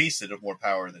 I've tasted of more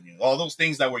power than you. All those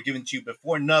things that were given to you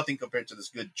before, nothing compared to this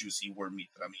good, juicy worm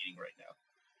meat that I'm eating right now."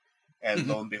 And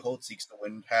lo and behold, Seeks the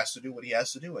Wind has to do what he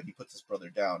has to do, and he puts his brother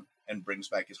down and brings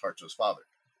back his heart to his father.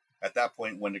 At that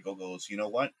point, Wendigo goes, "You know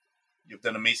what? You've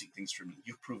done amazing things for me.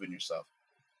 You've proven yourself.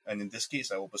 And in this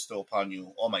case, I will bestow upon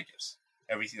you all my gifts,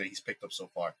 everything that he's picked up so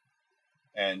far."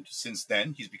 And since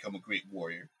then, he's become a great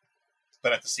warrior.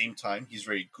 But at the same time, he's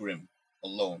very grim,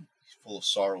 alone, full of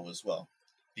sorrow as well,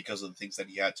 because of the things that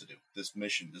he had to do. This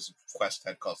mission, this quest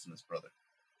had cost him his brother.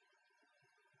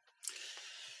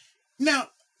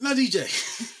 Now, DJ,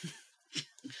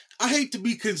 I hate to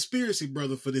be conspiracy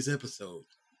brother for this episode.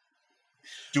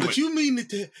 But you mean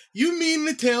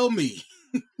to tell me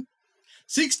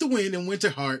Seeks the Wind and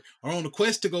Winterheart are on a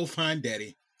quest to go find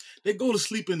Daddy. They go to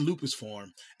sleep in Lupus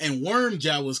form, and worm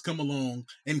Jawas come along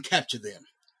and capture them.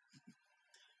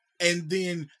 And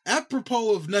then,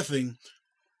 apropos of nothing,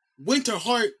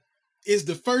 Winterheart is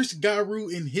the first Garou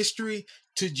in history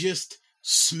to just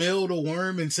smell the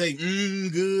worm and say,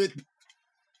 good.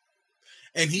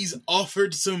 And he's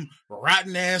offered some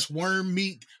rotten ass worm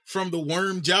meat from the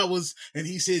worm Jawas, and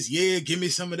he says, "Yeah, give me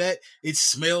some of that. It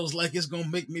smells like it's gonna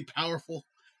make me powerful."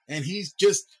 And he's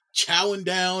just chowing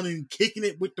down and kicking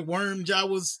it with the worm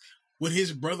Jawas when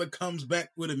his brother comes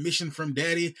back with a mission from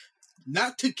Daddy,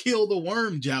 not to kill the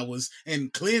worm Jawas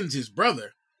and cleanse his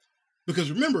brother. Because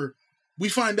remember, we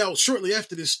find out shortly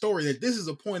after this story that this is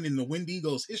a point in the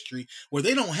Wendigo's history where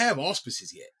they don't have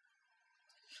auspices yet.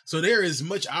 So there is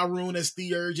much Arun as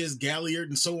Theurge as Galliard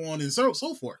and so on and so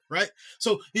forth, right?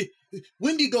 So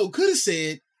Wendigo could have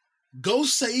said, "Go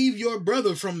save your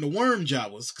brother from the worm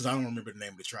Jawas," because I don't remember the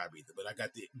name of the tribe either,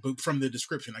 but from the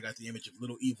description, I got the image of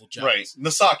little evil Jawas. Right,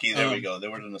 Nasaki, there we go. They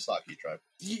were the Nasaki tribe.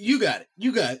 You got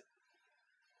it.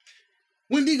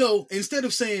 Wendigo, instead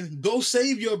of saying, "Go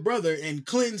save your brother and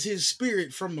cleanse his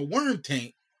spirit from the worm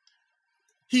taint,"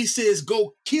 he says,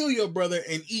 "Go kill your brother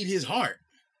and eat his heart."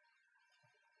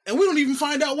 And we don't even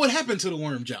find out what happened to the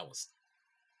worm Jawas.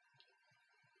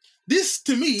 This,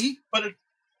 to me,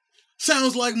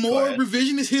 sounds like more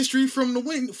revisionist history from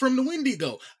the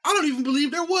Wendigo. I don't even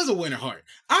believe there was a Winterheart.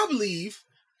 I believe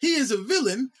he is a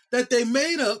villain that they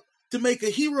made up to make a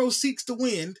hero Seeks the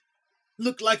Wind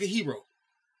look like a hero.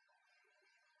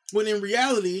 When in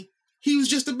reality, he was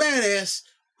just a badass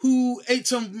who ate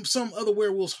some other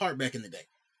werewolf's heart back in the day.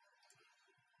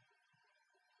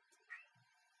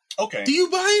 Okay. Do you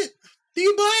buy it?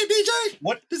 DJ?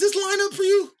 What does this line up for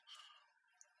you?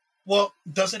 Well,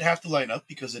 does it have to line up?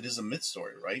 Because it is a myth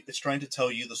story, right? It's trying to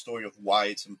tell you the story of why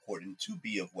it's important to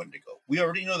be of Wendigo. We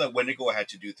already know that Wendigo had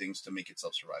to do things to make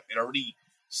itself survive. It already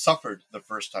suffered the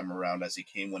first time around as it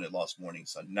came when it lost Morning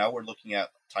Sun. Now we're looking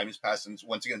at time has passed, and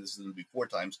once again, this is going to be 4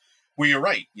 times, where you're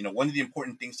right. You know, one of the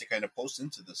important things to kind of post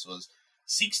into this was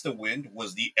Seeks the Wind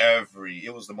was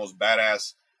it was the most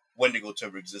badass Wendigo to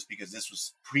ever exist, because this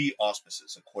was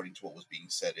pre-auspices, according to what was being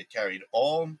said. It carried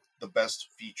all the best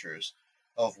features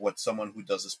of what someone who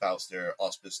does espouse their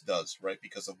auspice does, right?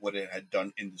 Because of what it had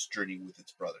done in this journey with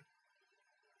its brother.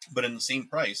 But in the same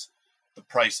price, the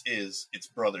price is its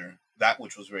brother, that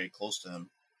which was very close to him,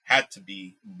 had to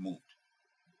be removed.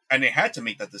 And they had to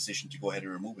make that decision to go ahead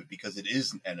and remove it because it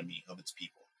is an enemy of its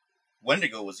people.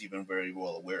 Wendigo was even very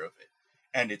well aware of it.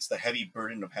 And it's the heavy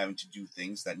burden of having to do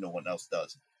things that no one else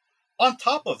does. On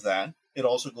top of that, it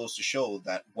also goes to show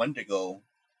that Wendigo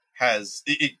has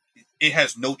it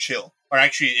has no chill. Or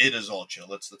actually, it is all chill.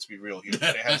 Let's be real here.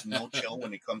 But it has no chill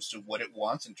when it comes to what it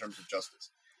wants in terms of justice.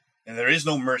 And there is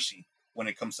no mercy when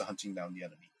it comes to hunting down the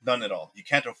enemy. None at all. You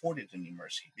can't afford it any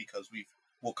mercy because we've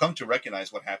will come to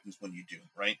recognize what happens when you do,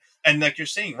 right? And like you're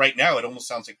saying right now, it almost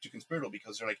sounds like too conspiratorial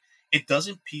because they're like, it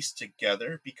doesn't piece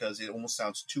together because it almost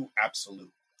sounds too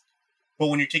absolute. But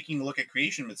when you're taking a look at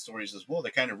creation myth stories as well,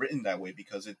 they're kind of written that way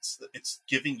because it's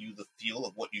giving you the feel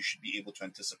of what you should be able to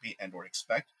anticipate and or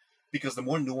expect. Because the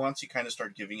more nuance you kind of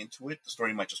start giving into it, the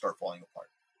story might just start falling apart,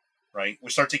 right? We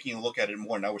start taking a look at it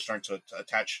more. Now we're starting to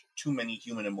attach too many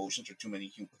human emotions or too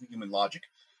many human logic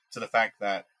to the fact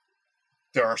that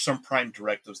there are some prime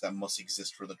directives that must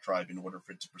exist for the tribe in order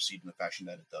for it to proceed in the fashion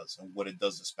that it does and what it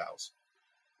does espouse.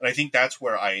 And I think that's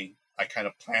where I kind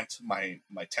of plant my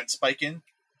tent spike in,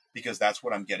 because that's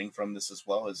what I'm getting from this as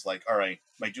well, is like, all right,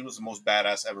 my dude was the most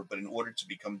badass ever, but in order to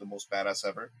become the most badass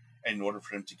ever, and in order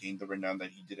for him to gain the renown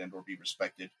that he did and or be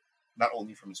respected, not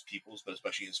only from his peoples, but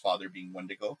especially his father being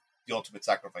Wendigo, the ultimate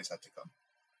sacrifice had to come.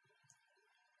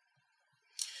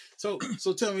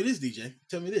 So tell me this, DJ.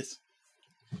 Tell me this.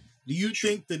 Do you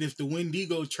think that if the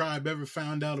Wendigo tribe ever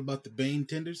found out about the Bane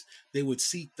tenders, they would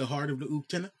seek the heart of the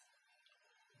Uktena?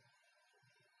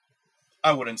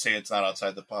 I wouldn't say it's not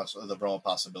outside the realm of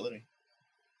possibility.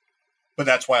 But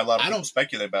that's why a lot of people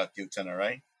speculate about the Uktena,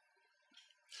 right?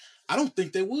 I don't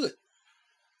think they would.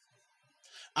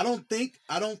 I don't think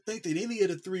that any of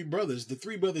the three brothers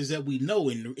that we know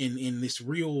in this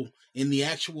real, in the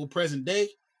actual present day,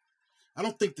 I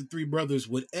don't think the three brothers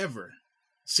would ever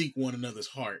seek one another's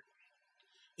heart.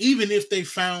 Even if they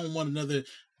found one another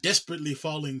desperately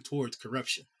falling towards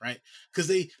corruption, right? Because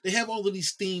they have all of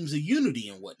these themes of unity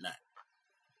and whatnot.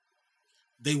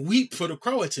 They weep for the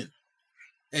Croatan,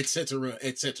 etc.,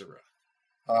 etc.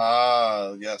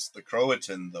 Ah, yes, the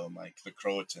Croatan, though, Mike, the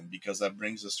Croatan, because that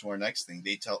brings us to our next thing.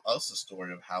 They tell us a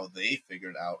story of how they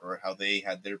figured out or how they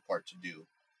had their part to do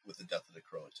with the death of the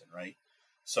Croatan, right?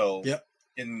 So,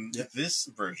 in this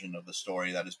version of the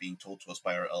story that is being told to us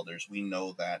by our elders, we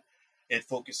know that it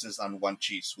focuses on One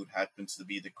Chis, who happens to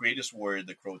be the greatest warrior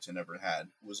the Croatan ever had,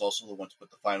 who was also the one to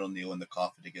put the final nail in the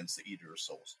coffin against the Eater of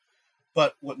Souls.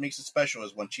 But what makes it special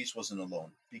is One Chis wasn't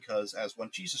alone, because as One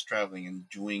Chis is traveling and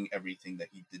doing everything that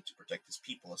he did to protect his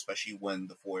people, especially when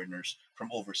the foreigners from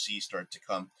overseas started to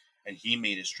come, and he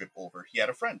made his trip over, he had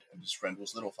a friend, and his friend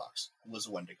was Little Fox, who was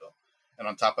a Wendigo. And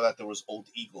on top of that, there was Old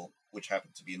Eagle, which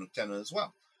happened to be an Uktena as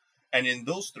well. And in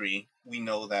those three, we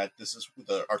know that this is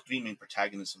our three main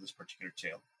protagonists of this particular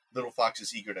tale. Little Fox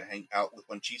is eager to hang out with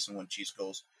One Chis, and One Chis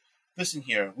goes, listen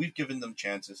here, we've given them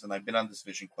chances, and I've been on this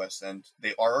vision quest, and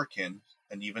they are our kin,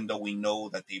 and even though we know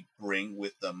that they bring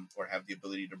with them, or have the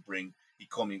ability to bring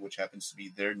Ikomi, which happens to be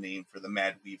their name for the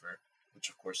Mad Weaver, which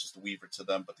of course is the Weaver to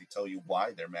them, but they tell you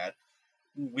why they're mad,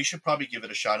 we should probably give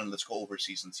it a shot and let's go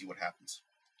overseas and see what happens.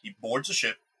 He boards a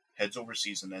ship, heads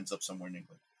overseas, and ends up somewhere in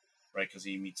England, right, because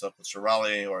he meets up with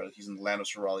Sorale, or he's in the land of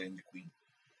Sorale and the Queen.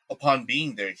 Upon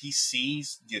being there, he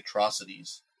sees the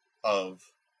atrocities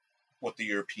of what the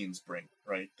Europeans bring,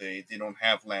 right? They don't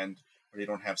have land, or they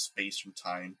don't have space from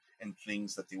time and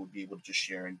things that they would be able to just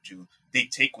share into. They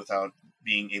take without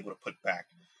being able to put back.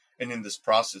 And in this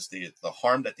process, the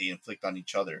harm that they inflict on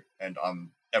each other and on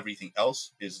everything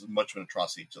else is much of an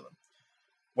atrocity to them.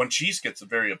 One Chis gets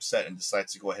very upset and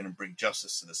decides to go ahead and bring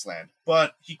justice to this land.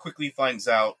 But he quickly finds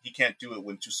out he can't do it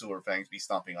when two Silver Fangs be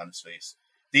stomping on his face.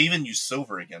 They even used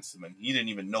silver against him, and he didn't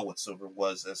even know what silver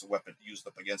was as a weapon used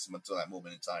up against him until that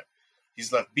moment in time.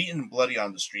 He's left beaten and bloody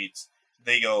on the streets.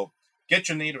 They go, get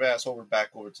your native ass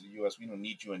back over to the U.S. We don't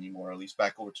need you anymore, or at least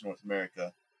back over to North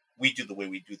America. We do the way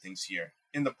we do things here.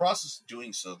 In the process of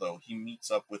doing so, though, he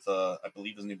meets up with, I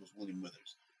believe his name was William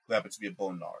Withers, who happens to be a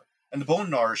Bone Gnawer. And the Bone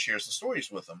Gnawer shares the stories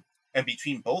with him. And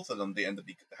between both of them, they end up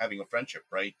having a friendship,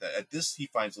 right? At this, he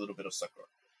finds a little bit of succor.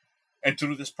 And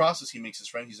through this process, he makes his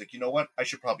friend. He's like, you know what? I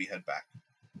should probably head back.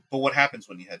 But what happens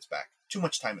when he heads back? Too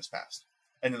much time has passed.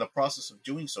 And in the process of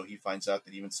doing so, he finds out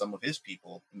that even some of his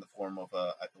people, in the form of,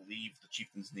 I believe the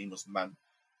chieftain's name was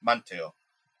Manteo,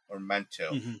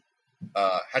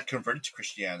 had converted to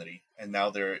Christianity. And now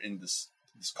they're in this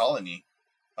colony,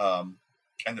 and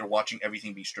they're watching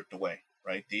everything be stripped away,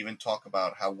 right? They even talk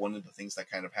about how one of the things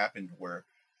that kind of happened were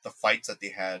the fights that they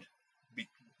had,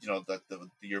 that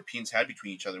the Europeans had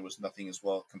between each other was nothing as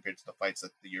well compared to the fights that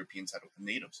the Europeans had with the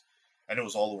natives. And it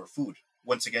was all over food.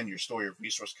 Once again, your story of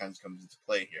resource kind of comes into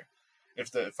play here.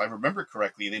 If I remember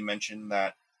correctly, they mentioned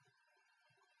that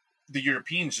the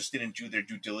Europeans just didn't do their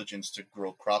due diligence to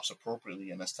grow crops appropriately,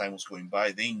 and as time was going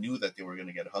by, they knew that they were going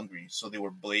to get hungry, so they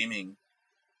were blaming,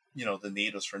 the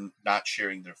natives for not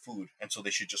sharing their food, and so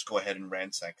they should just go ahead and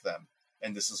ransack them.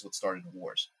 And this is what started the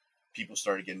wars. People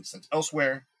started getting sent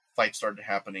elsewhere, fights started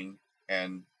happening,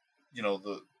 and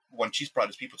the One Chis brought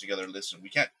his people together. Listen, we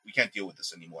can't deal with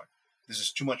this anymore. This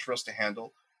is too much for us to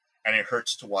handle. and it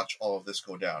hurts to watch all of this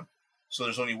go down. So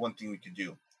there's only one thing we can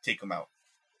do: take them out.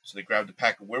 So they grabbed a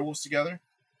pack of werewolves together,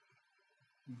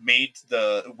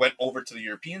 went over to the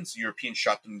Europeans. The Europeans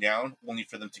shot them down, only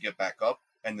for them to get back up,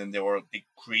 and then they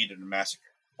created a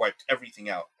massacre, wiped everything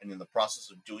out, and in the process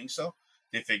of doing so,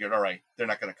 they figured, all right, they're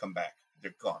not going to come back.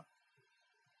 They're gone.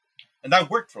 And that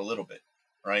worked for a little bit,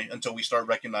 right? Until we start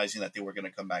recognizing that they were going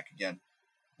to come back again.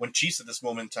 When Cheese at this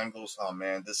moment in time goes, oh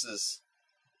man, this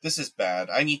is bad.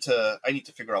 I need to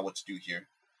figure out what to do here.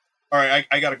 All right,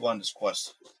 I got to go on this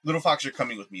quest. Little Fox, you're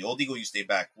coming with me. Old Eagle, you stay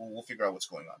back. We'll figure out what's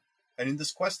going on. And in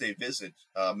this quest, they visit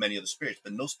many of the spirits,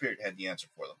 but no spirit had the answer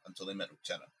for them until they met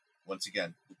Uktena. Once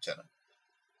again, Uktena.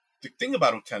 The thing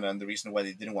about Uktena, and the reason why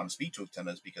they didn't want to speak to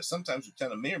Uktena, is because sometimes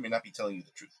Uktena may or may not be telling you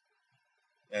the truth.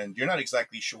 And you're not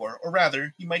exactly sure, or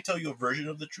rather, he might tell you a version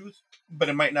of the truth, but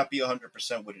it might not be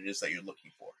 100% what it is that you're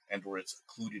looking for, and or it's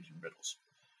occluded in riddles.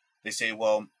 They say,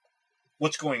 well,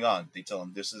 what's going on? They tell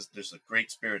him, there's a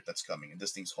great spirit that's coming, and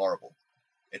this thing's horrible.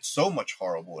 It's so much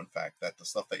horrible, in fact, that the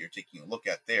stuff that you're taking a look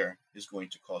at there is going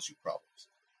to cause you problems.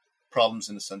 Problems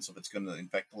in the sense of it's going to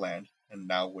infect the land, and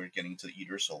now we're getting to the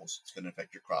Eater of Souls. It's going to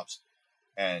infect your crops,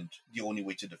 and the only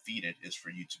way to defeat it is for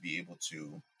you to be able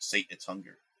to sate its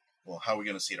hunger. Well, how are we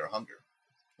going to sate our hunger?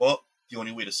 Well, the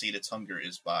only way to sate its hunger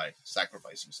is by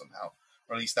sacrificing somehow,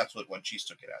 or at least that's what One Cheese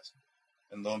took it as.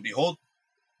 And lo and behold,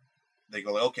 they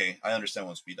go, okay, I understand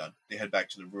what's to be done. They head back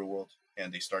to the real world,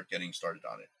 and they start getting started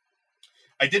on it.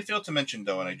 I did fail to mention,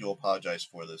 though, and I do apologize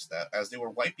for this, that as they were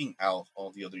wiping out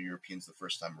all the other Europeans the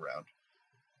first time around,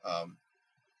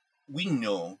 we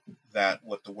know that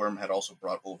what the worm had also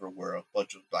brought over were a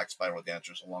bunch of Black Spiral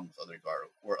Dancers along with other Garou.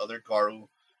 Where other Garou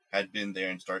had been there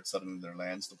and started settling their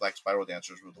lands, the Black Spiral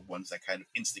Dancers were the ones that kind of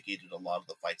instigated a lot of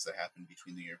the fights that happened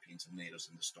between the Europeans and natives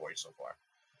in the story so far.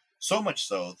 So much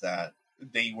so that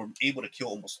they were able to kill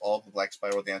almost all of the Black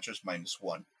Spiral Dancers minus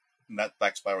one. And that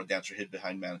Black Spiral Dancer hid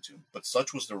behind Manitou. But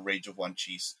such was the rage of One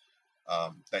Cheese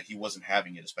that he wasn't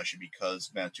having it, especially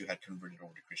because Manitou had converted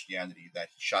over to Christianity, that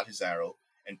he shot his arrow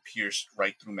and pierced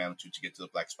right through Manitou to get to the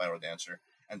Black Spiral Dancer.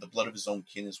 And the blood of his own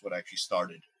kin is what actually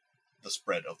started the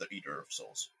spread of the Eater of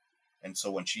Souls. And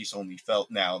so One Cheese only felt,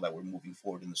 now that we're moving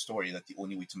forward in the story, that the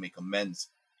only way to make amends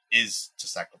is to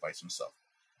sacrifice himself.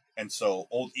 And so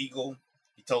Old Eagle,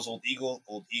 he tells Old Eagle,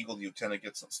 the lieutenant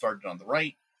gets started on the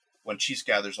right. When Cheese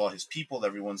gathers all his people,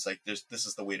 everyone's like, this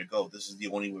is the way to go. This is the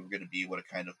only way we're going to be able to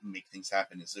kind of make things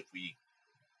happen, is if we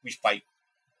fight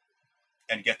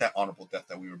and get that honorable death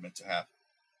that we were meant to have.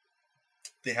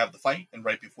 They have the fight, and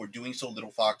right before doing so,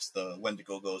 Little Fox, the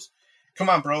Wendigo, goes, come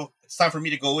on, bro, it's time for me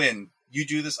to go in. You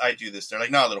do this, I do this. They're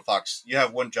like, nah, Little Fox, you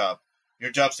have one job.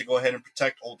 Your job's to go ahead and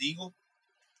protect Old Eagle,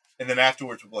 and then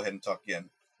afterwards we'll go ahead and talk again.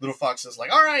 Little Fox is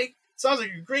like, all right, sounds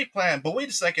like a great plan, but wait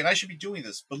a second, I should be doing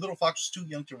this. But Little Fox was too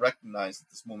young to recognize at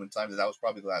this moment in time that was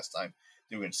probably the last time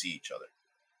they were going to see each other.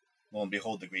 Lo and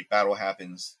behold, the great battle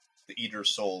happens. The Eater of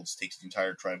Souls takes the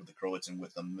entire tribe of the Croatan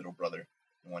with them, Middle Brother,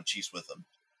 and One Cheese with them.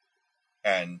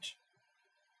 And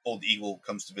Old Eagle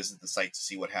comes to visit the site to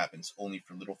see what happens, only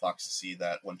for Little Fox to see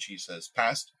that One Cheese has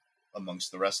passed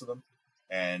amongst the rest of them.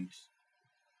 And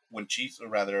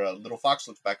Little Fox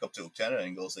looks back up to Uktena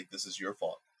and goes like, this is your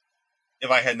fault. If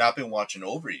I had not been watching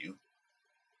over you,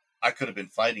 I could have been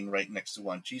fighting right next to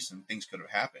One Cheese and things could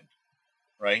have happened,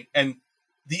 right? And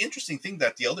the interesting thing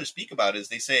that the elders speak about is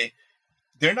they say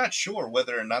they're not sure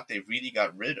whether or not they really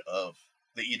got rid of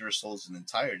the Eater of Souls in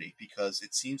entirety, because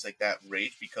it seems like that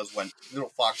rage, because when Little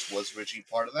Fox was originally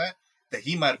part of that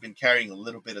he might have been carrying a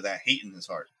little bit of that hate in his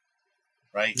heart,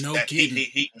 right? No that kidding.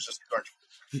 Hate was just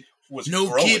no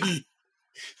growing. Kidding.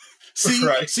 See,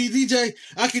 Right. see, DJ,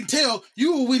 I can tell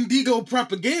you a Wendigo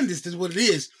propagandist is what it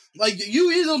is. Like, you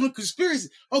is on the conspiracy.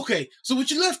 Okay, so what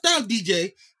you left out,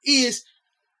 DJ, is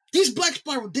these Black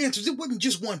Spiral Dancers, it wasn't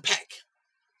just one pack.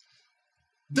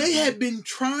 They had been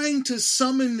trying to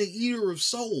summon the Eater of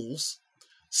Souls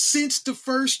since the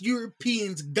first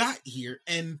Europeans got here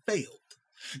and failed.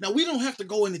 Now, we don't have to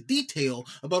go into detail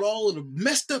about all of the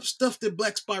messed up stuff that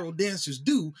Black Spiral Dancers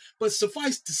do, but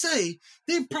suffice to say,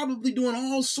 they're probably doing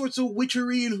all sorts of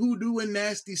witchery and hoodoo and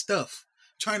nasty stuff,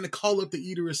 trying to call up the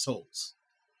Eater of Souls.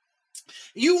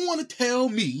 You want to tell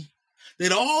me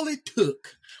that all it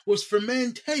took was for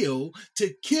Manteo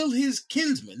to kill his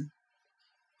kinsman,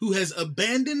 who has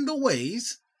abandoned the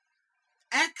ways,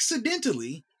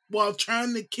 accidentally, while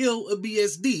trying to kill a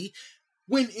BSD,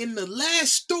 when in the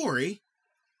last story,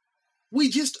 we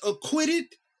just acquitted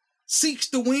Seeks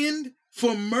the Wind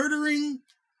for murdering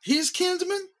his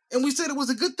kinsman, and we said it was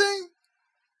a good thing?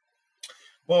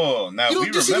 Whoa, now You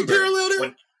we don't see the remember. parallel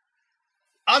there?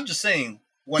 I'm just saying,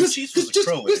 when Cheese was a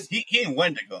Crow, he ain't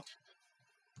Wendigo.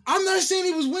 I'm not saying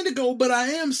he was Wendigo, but I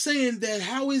am saying that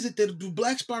how is it that the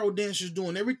Black Spiral Dancers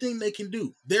doing everything they can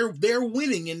do? They're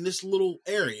winning in this little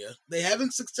area. They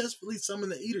haven't successfully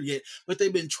summoned the Eater yet, but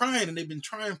they've been trying, and they've been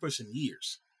trying for some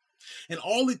years. And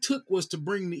all it took was to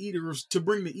bring the Eater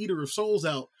of Souls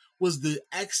out was the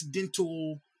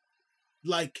accidental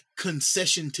like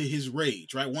concession to his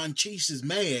rage, right? Wan Chis is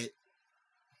mad,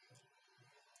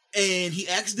 and he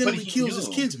accidentally kills his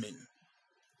kinsman.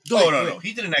 No.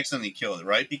 He didn't accidentally kill it,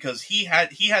 right? Because he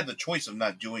had the choice of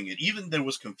not doing it. Even there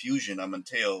was confusion on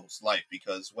Manteo's life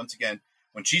because once again,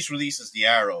 when Chis releases the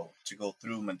arrow to go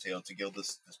through Manteo to kill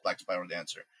this Black Spiral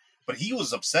Dancer, but he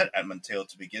was upset at Manteo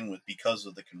to begin with because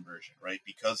of the conversion, right?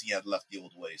 Because he had left the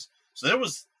old ways. So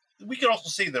we could also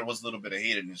say there was a little bit of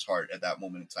hate in his heart at that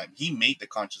moment in time. He made the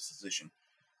conscious decision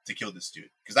to kill this dude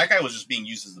because that guy was just being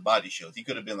used as the body shield. He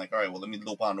could have been like, all right, well, let me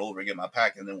loop on over, get my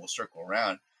pack, and then we'll circle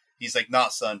around. He's like, nah,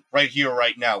 son, right here,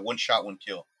 right now, one shot, one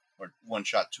kill. Or one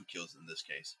shot, two kills in this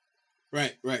case.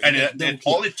 Right. And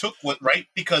all it took was, right,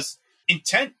 because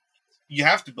intent, you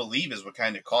have to believe is what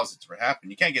kind of caused it to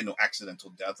happen. You can't get no accidental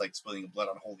death like spilling of blood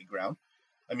on holy ground.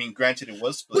 I mean, granted, it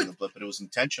was spilling of blood, but it was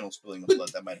intentional spilling of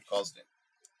blood that might have caused it.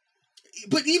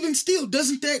 But even still,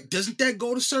 doesn't that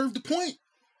go to serve the point?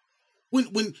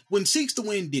 When Seeks the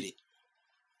Wind did it,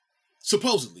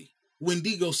 supposedly,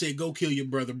 Wendigo said, go kill your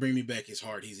brother, bring me back his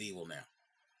heart, he's evil now.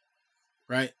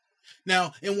 Right?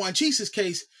 Now, in Wan Chis's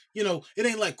case, it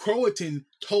ain't like Croatan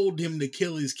told him to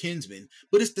kill his kinsman,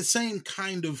 but it's the same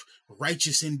kind of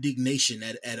righteous indignation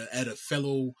at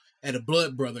a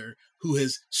blood brother who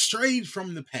has strayed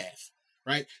from the path.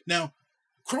 Right? Now,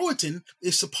 Croatan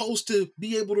is supposed to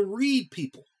be able to read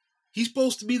people. He's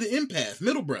supposed to be the empath,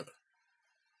 middle brother.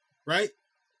 Right?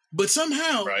 But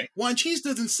somehow, Wan Chis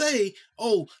doesn't say,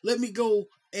 oh, let me go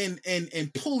and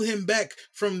pull him back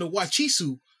from the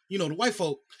Wachisu, the white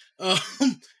folk,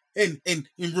 and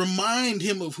remind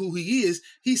him of who he is.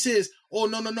 He says, oh,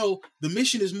 no, the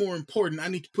mission is more important. I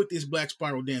need to put this Black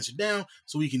Spiral Dancer down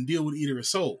so we can deal with Eater of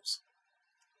Souls.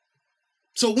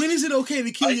 So when is it okay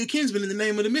to kill your kinsman in the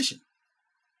name of the mission?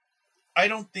 I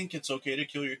don't think it's okay to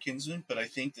kill your kinsman, but I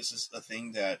think this is a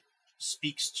thing that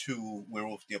speaks to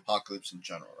Werewolf the Apocalypse in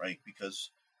general, right?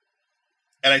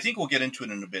 And I think we'll get into it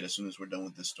in a bit as soon as we're done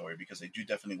with this story, because I do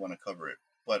definitely want to cover it.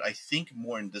 But I think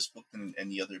more in this book than in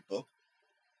any other book,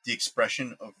 the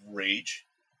expression of rage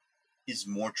is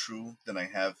more true than I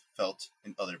have felt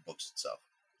in other books itself,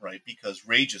 right? Because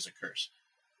rage is a curse.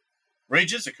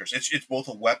 Rage is a curse. It's both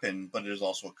a weapon, but it is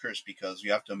also a curse, because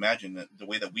you have to imagine that the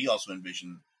way that we also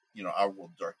envision our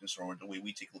world of darkness, or the way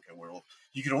we take a look at werewolf,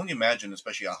 you can only imagine,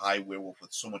 especially a high werewolf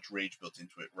with so much rage built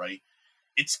into it, right?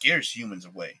 It scares humans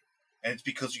away. And it's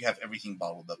because you have everything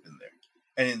bottled up in there.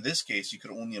 And in this case, you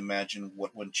could only imagine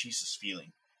what Wan Chis is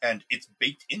feeling. And it's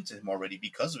baked into him already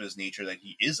because of his nature that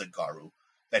he is a Garou,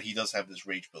 that he does have this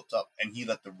rage built up. And he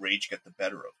let the rage get the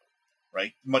better of him,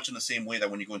 right? Much in the same way that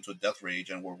when you go into a death rage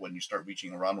and when you start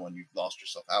reaching around when you've lost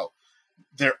yourself out,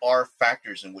 there are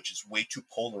factors in which it's way too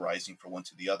polarizing for one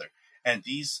to the other. And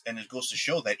it goes to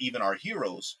show that even our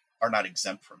heroes are not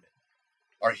exempt from it.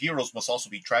 Our heroes must also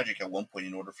be tragic at one point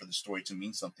in order for the story to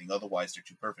mean something. Otherwise, they're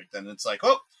too perfect. And it's like,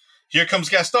 oh, here comes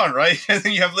Gaston, right? And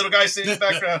then you have little guys sitting in the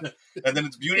background. And then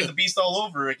it's Beauty and the Beast all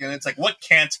over again. It's like, what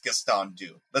can't Gaston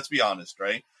do? Let's be honest,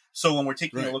 right? So when we're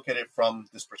taking a look at it from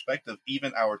this perspective,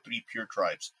 even our 3 pure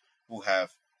tribes who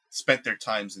have spent their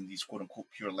times in these quote-unquote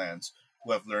pure lands,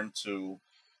 who have learned to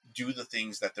do the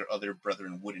things that their other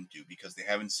brethren wouldn't do because they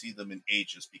haven't seen them in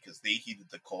ages, because they heeded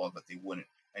the call that they wouldn't,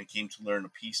 and came to learn a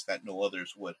peace that no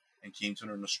others would, and came to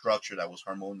learn a structure that was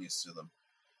harmonious to them.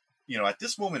 At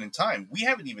this moment in time, we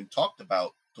haven't even talked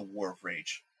about the War of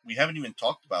Rage. We haven't even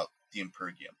talked about the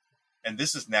Impergium. And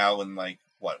this is now in where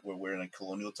we're in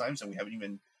colonial times, and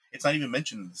it's not even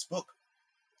mentioned in this book.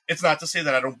 It's not to say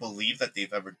that I don't believe that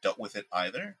they've ever dealt with it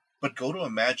either, but go to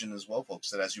imagine as well,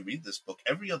 folks, that as you read this book,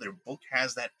 every other book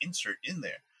has that insert in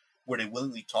there where they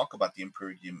willingly talk about the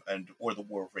Impergium or the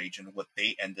War of Rage and what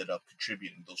they ended up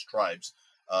contributing, those tribes,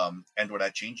 or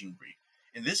that changing breed.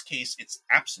 In this case, it's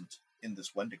absent in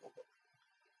this Wendigo book.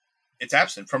 It's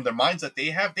absent from their minds that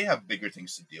they have bigger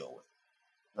things to deal with,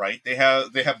 right? They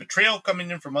have betrayal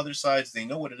coming in from other sides. They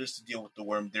know what it is to deal with the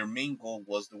worm. Their main goal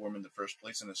was the worm in the first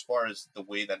place, and as far as the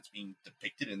way that it's being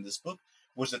depicted in this book,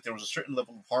 was that there was a certain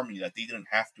level of harmony that they didn't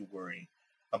have to worry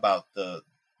about the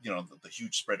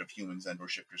huge spread of humans and or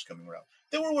shifters coming around.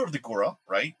 They were aware of the Gora,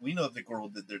 right? We know that the Gora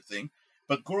did their thing,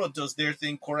 but Gora does their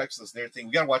thing, Corax does their thing.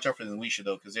 We gotta watch out for the Nuisha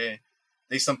though, because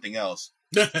they something else.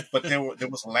 But there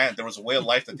was land, there was a way of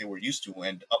life that they were used to,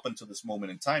 and up until this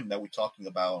moment in time, now we're talking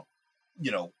about,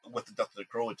 with the death of the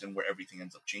Croatan, where everything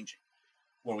ends up changing.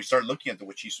 when we start looking at the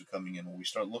Wachisu coming in, when we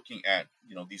start looking at,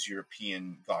 these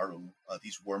European Garu,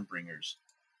 these Wormbringers,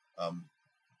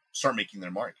 start making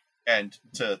their mark, and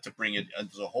to bring it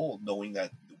as a whole, knowing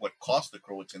that what cost the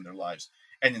Croats their lives.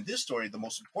 And in this story, the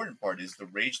most important part is the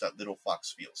rage that Little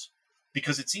Fox feels,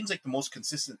 because it seems like the most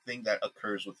consistent thing that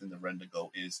occurs within the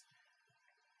Wendigo is,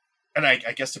 and I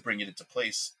guess to bring it into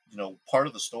place, part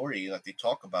of the story that they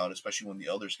talk about, especially when the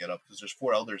elders get up, because there's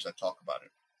 4 elders that talk about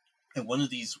it. And one of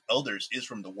these elders is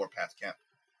from the Warpath camp.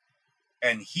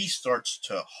 And he starts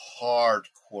to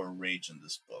hardcore rage in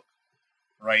this book,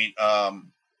 right?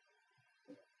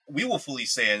 We will fully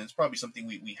say, and it's probably something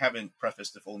we haven't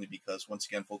prefaced, if only because, once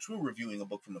again, folks, we're reviewing a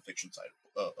book from the fiction side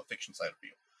of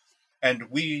view. And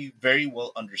we very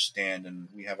well understand, and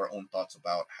we have our own thoughts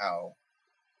about how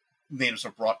natives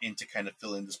are brought in to kind of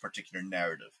fill in this particular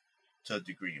narrative to a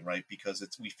degree, right? Because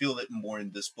we feel it more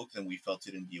in this book than we felt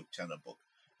it in the Uktena book,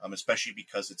 especially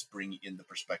because it's bringing in the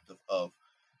perspective of,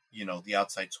 the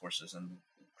outside sources and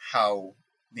how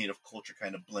native culture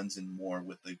kind of blends in more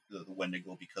with the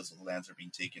Wendigo because the lands are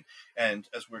being taken. And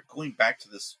as we're going back to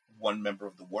this one member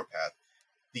of the Warpath,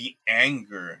 the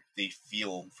anger they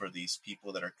feel for these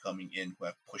people that are coming in who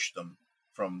have pushed them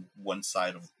from one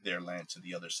side of their land to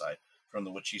the other side, from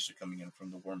the Wachisu coming in,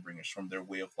 from the Wormbringers, from their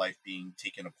way of life being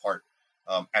taken apart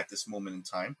at this moment in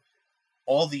time.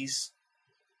 All these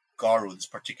Garu, this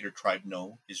particular tribe,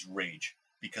 know is rage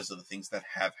because of the things that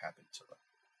have happened to them.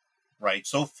 Right?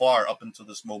 So far, up until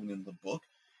this moment in the book,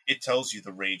 it tells you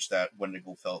the rage that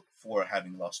Wendigo felt for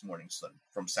having lost Morning Sun,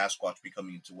 from Sasquatch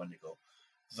becoming into Wendigo.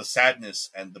 The sadness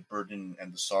and the burden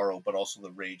and the sorrow, but also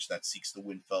the rage that Seeks the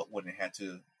Wind felt when it had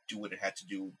to do what it had to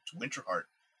do to Winterheart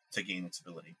to gain its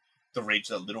ability. The rage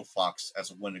that Little Fox,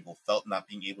 as a Wendigo, felt not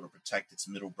being able to protect its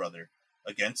middle brother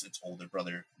against its older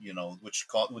brother,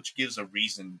 which gives a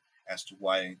reason as to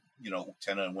why,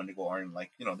 Uktena and Wendigo aren't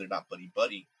like, they're not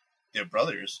buddy-buddy. They're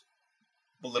brothers,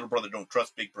 but little brother don't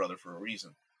trust big brother for a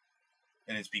reason.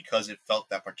 And it's because it felt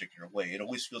that particular way. It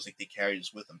always feels like they carry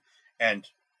this with them. And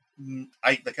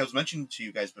I was mentioning to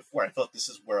you guys before, I felt this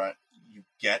is where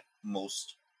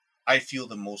I feel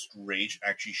the most rage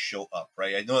actually show up,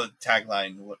 right? I know the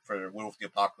tagline for Werewolf the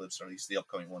Apocalypse, or at least the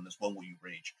upcoming one, is "When Will You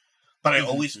Rage?" But I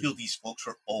always feel these folks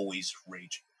are always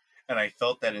raging. And I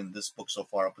felt that in this book so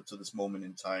far, up until this moment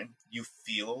in time, you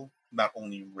feel not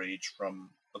only rage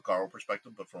from a Garo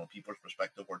perspective, but from a people's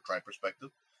perspective or tribe perspective.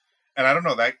 And I don't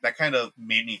know, that kind of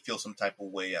made me feel some type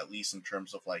of way, at least in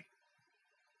terms of like,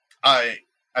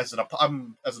 as an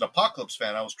Apocalypse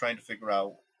fan, I was trying to figure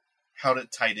out how to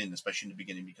tie it in, especially in the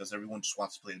beginning, because everyone just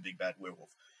wants to play the big bad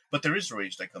werewolf. But there is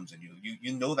rage that comes in you.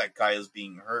 You know that guy is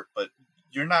being hurt, but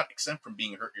you're not exempt from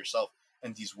being hurt yourself.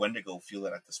 And these Wendigo feel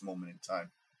it at this moment in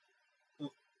time.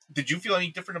 Did you feel any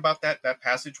different about that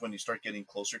passage when you start getting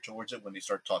closer towards it, when they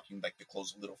start talking, like the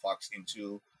close of Little Fox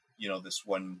into, this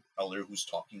one elder who's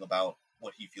talking about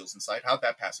what he feels inside? How'd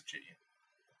that passage hit you?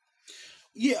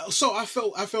 Yeah, so I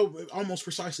felt almost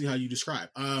precisely how you describe.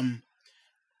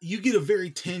 You get a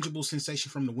very tangible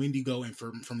sensation from the Wendigo and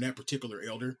from that particular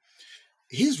elder.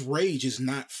 His rage is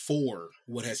not for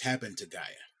what has happened to Gaia,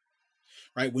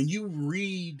 right? When you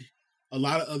read a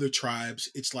lot of other tribes,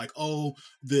 it's like, oh,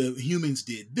 the humans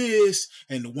did this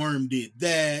and the worm did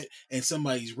that, and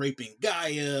somebody's raping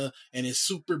Gaia, and it's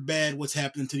super bad what's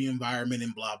happening to the environment,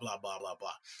 and blah, blah, blah, blah,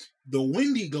 blah. The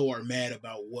Wendigo are mad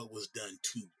about what was done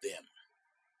to them.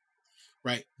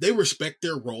 Right? They respect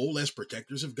their role as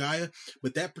protectors of Gaia,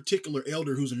 but that particular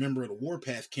elder who's a member of the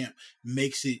Warpath camp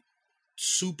makes it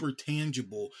super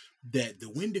tangible that the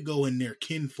Wendigo and their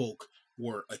kinfolk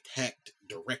were attacked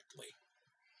directly.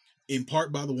 In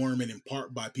part by the worm and in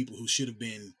part by people who should have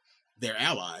been their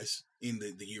allies in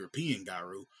the European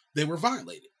Garu. They were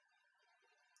violated.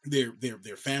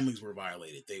 Their families were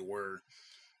violated. They were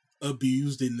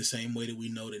abused in the same way that we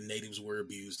know that natives were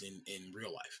abused in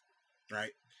real life.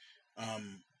 Right?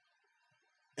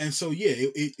 And so, yeah,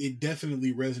 it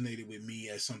definitely resonated with me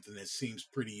as something that seems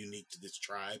pretty unique to this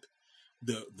tribe.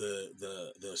 The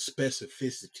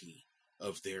specificity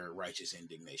of their righteous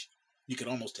indignation. You could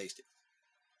almost taste it.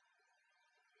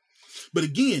 But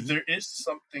again, there is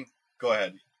something. Go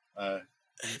ahead.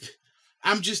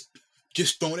 I'm just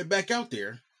throwing it back out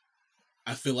there.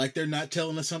 I feel like they're not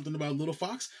telling us something about Little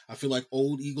Fox. I feel like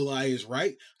Old Eagle Eye is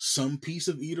right. Some piece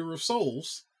of Eater of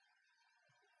Souls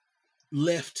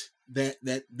left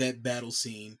that battle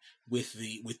scene with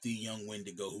the young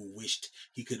Wendigo who wished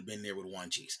he could have been there with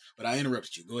Wanjis. But I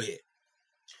interrupted you. Go ahead.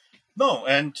 No,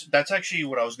 and that's actually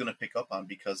what I was going to pick up on,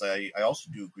 because I also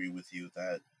do agree with you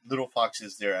that Little Fox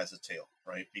is there as a tale,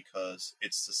 right? Because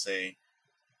it's to say,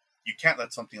 you can't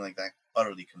let something like that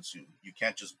utterly consume. You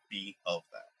can't just be of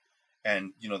that.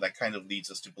 And, that kind of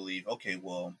leads us to believe, okay,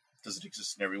 well, does it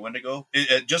exist in every Wendigo?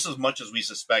 Just as much as we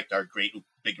suspect our great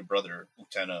bigger brother,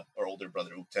 Utena, or older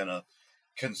brother, Utena,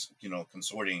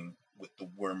 consorting with the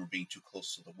worm or being too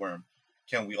close to the worm,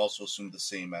 can we also assume the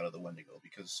same out of the Wendigo?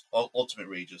 Because Ultimate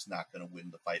Rage is not going to win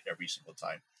the fight every single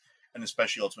time. And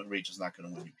especially Ultimate Rage is not going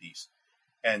to win you peace.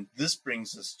 And this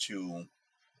brings us to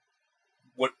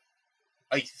what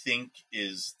I think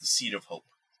is the seed of hope.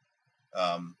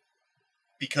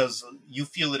 Because you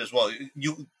feel it as well.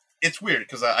 It's weird,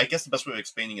 because I guess the best way of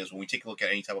explaining is when we take a look at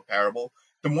any type of parable,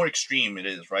 the more extreme it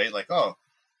is, right? Like,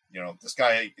 this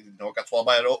guy got swallowed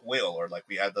by a whale, or like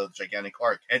we had the gigantic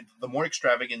ark. And the more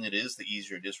extravagant it is, the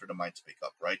easier it is for the mind to pick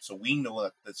up, right? So we know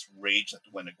that this rage that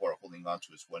the Wendigo are holding on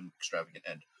to is one extravagant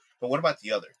end. But what about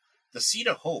the other? The seed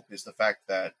of hope is the fact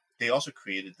that they also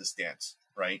created this dance,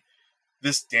 right?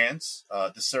 This dance,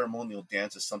 the ceremonial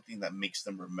dance, is something that makes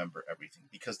them remember everything,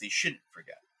 because they shouldn't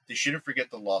forget. They shouldn't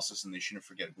forget the losses, and they shouldn't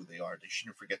forget who they are. They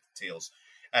shouldn't forget the tales.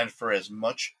 And for as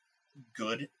much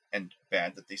good and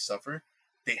bad that they suffer,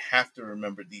 they have to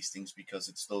remember these things, because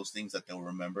it's those things that they'll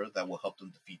remember that will help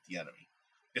them defeat the enemy.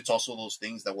 It's also those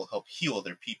things that will help heal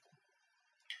their people.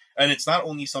 And it's not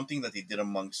only something that they did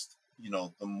amongst,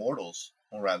 the mortals,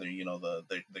 or rather,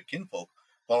 the kinfolk,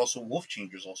 but also Wolf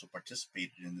Changers also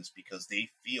participated in this, because they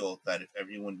feel that if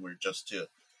everyone were just to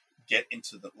get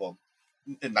into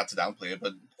not to downplay it,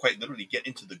 but quite literally get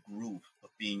into the groove of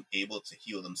being able to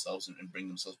heal themselves and bring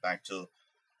themselves back to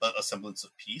a semblance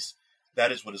of peace,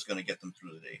 that is what is going to get them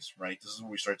through the days, right? This is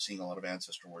where we start seeing a lot of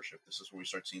ancestor worship. This is where we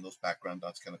start seeing those background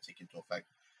dots kind of take into effect.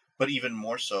 But even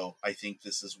more so, I think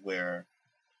this is where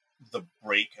the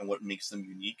break and what makes them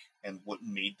unique, and what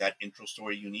made that intro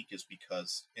story unique, is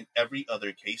because in every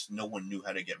other case, no one knew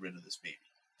how to get rid of this baby,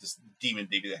 this demon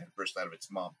baby that had burst out of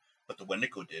its mom. But the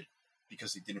Wendigo did,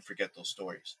 because they didn't forget those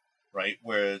stories, right?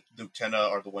 Where the Utena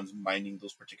are the ones mining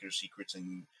those particular secrets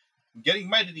and getting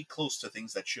mightily close to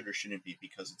things that should or shouldn't be,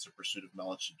 because it's a pursuit of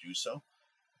knowledge to do so.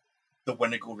 The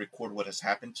Wendigo record what has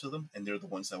happened to them, and they're the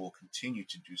ones that will continue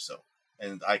to do so.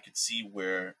 And I could see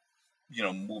where,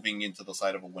 moving into the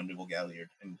side of a Wendigo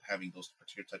Galliard and having those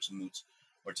particular types of moods,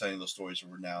 or telling those stories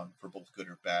of renown for both good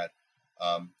or bad,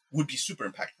 would be super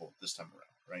impactful this time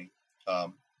around,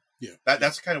 right?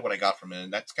 That's kind of what I got from it,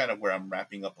 and that's kind of where I'm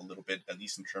wrapping up a little bit, at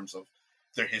least in terms of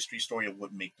their history story of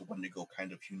what make the Wendigo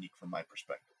kind of unique from my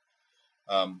perspective.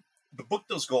 The book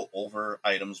does go over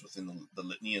items within the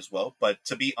litany as well, but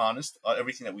to be honest,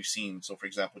 everything that we've seen, so for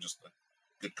example, just a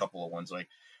good couple of ones, like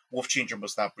Wolf Changer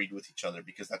must not breed with each other,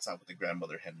 because that's not what the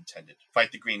grandmother had intended.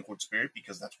 Fight the Green Horde Spirit,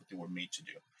 because that's what they were made to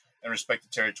do. And respect the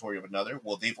territory of another,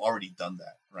 well, they've already done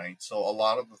that, right? So a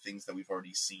lot of the things that we've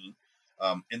already seen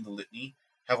in the litany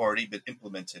have already been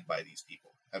implemented by these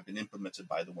people, have been implemented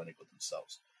by the Wendigo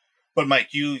themselves. But Mike,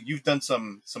 you've done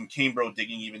some Cambro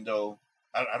digging, even though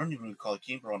I don't even really call it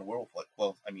Cambro on a werewolf.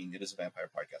 Well, I mean, it is a vampire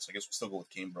podcast, so I guess we'll still go with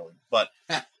Cambro. But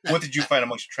what did you find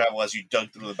amongst your travel as you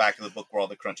dug through the back of the book where all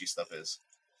the crunchy stuff is?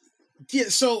 Yeah,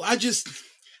 so I just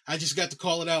got to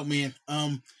call it out, man.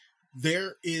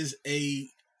 There is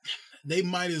they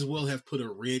might as well have put a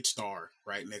red star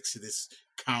right next to this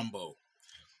combo.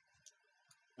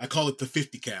 I call it the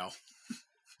 50 cal.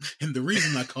 And the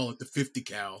reason I call it the 50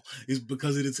 cal is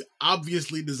because it is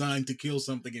obviously designed to kill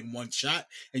something in one shot,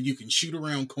 and you can shoot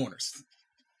around corners.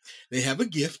 They have a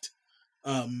gift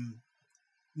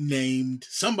named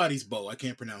somebody's bow. I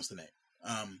can't pronounce the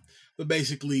name. But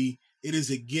basically, it is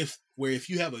a gift where if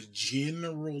you have a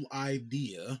general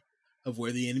idea of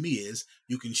where the enemy is,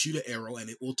 you can shoot an arrow and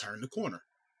it will turn the corner.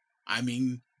 I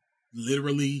mean,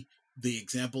 literally, the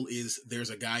example is there's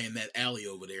a guy in that alley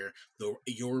over there.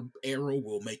 Your arrow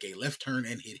will make a left turn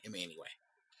and hit him anyway.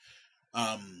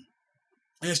 And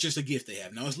it's just a gift they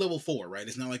have. Now, it's level 4, right?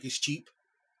 It's not like it's cheap,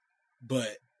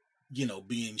 but,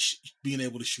 being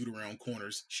able to shoot around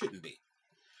corners shouldn't be.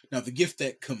 Now, the gift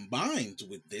that combines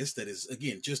with this, that is,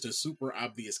 again, just a super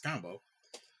obvious combo,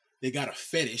 they got a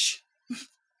fetish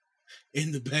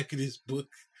in the back of this book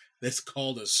that's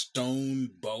called a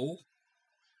stone bow,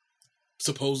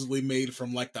 supposedly made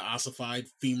from like the ossified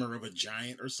femur of a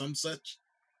giant or some such.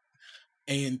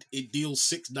 And it deals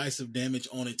 6 dice of damage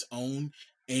on its own,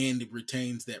 and it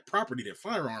retains that property that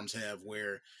firearms have,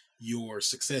 where your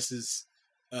successes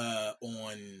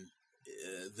on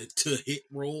the to hit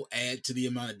roll add to the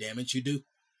amount of damage you do.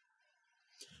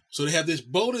 So they have this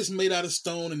bow that's made out of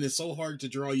stone, and it's so hard to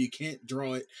draw you can't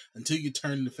draw it until you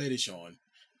turn the fetish on,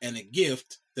 and a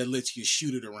gift that lets you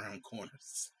shoot it around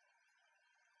corners.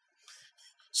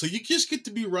 So you just get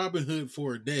to be Robin Hood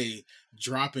for a day,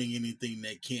 dropping anything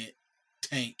that can't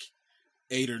tank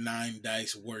 8 or 9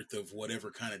 dice worth of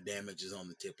whatever kind of damage is on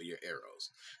the tip of your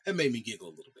arrows. That made me giggle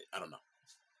a little bit. I don't know.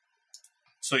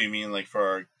 So you mean like for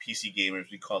our PC gamers,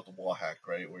 we call it the wall hack,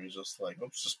 right? Where you're just like,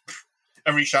 oops, just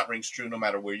every shot rings true no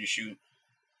matter where you shoot.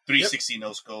 360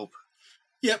 no scope.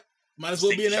 Yep. Might as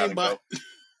well be an aimbot.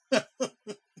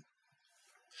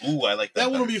 Ooh, I like that.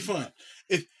 That one will be fun.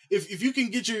 If you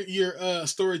can get your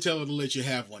storyteller to let you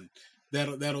have one,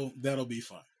 that'll be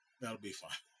fun. That'll be fun.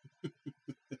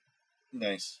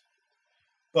 Nice.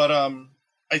 But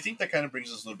I think that kind of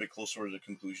brings us a little bit closer to the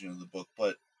conclusion of the book.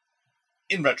 But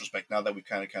in retrospect, now that we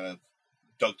kind of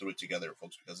dug through it together,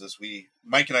 folks, because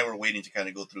Mike and I were waiting to kind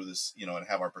of go through this, and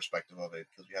have our perspective of it,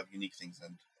 because we have unique things,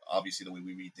 and obviously the way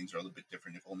we read things are a little bit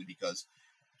different, if only because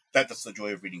that's the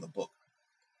joy of reading a book.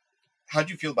 How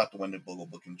do you feel about the Wendigo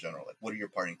book in general? Like, what are your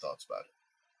parting thoughts about it?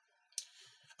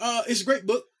 It's a great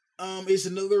book. It's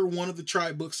another one of the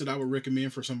tribe books that I would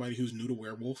recommend for somebody who's new to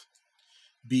werewolf,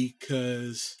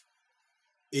 because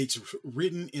it's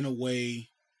written in a way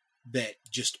that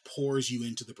just pours you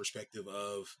into the perspective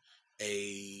of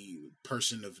a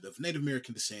person of Native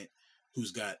American descent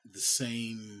who's got the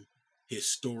same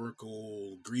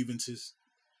historical grievances,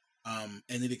 and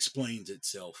it explains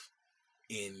itself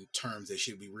in terms that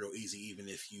should be real easy, even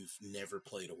if you've never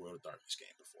played a World of Darkness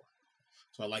game before.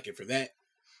 So I like it for that.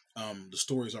 The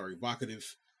stories are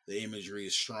evocative. The imagery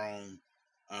is strong.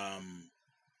 I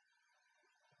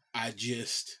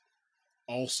just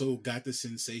also got the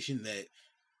sensation that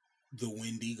the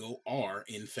Wendigo are,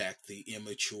 in fact, the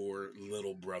immature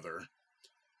little brother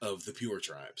of the pure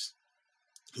tribes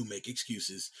who make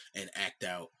excuses and act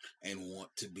out and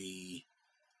want to be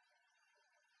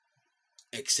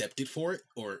accepted for it,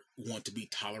 or want to be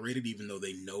tolerated even though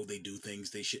they know they do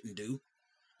things they shouldn't do.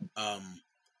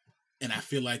 And I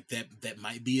feel like that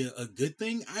might be a good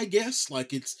thing, I guess.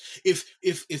 Like, it's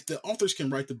if the authors can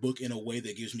write the book in a way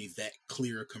that gives me that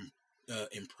clear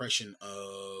impression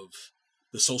of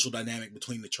the social dynamic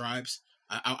between the tribes,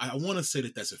 I want to say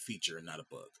that that's a feature and not a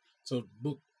bug. So,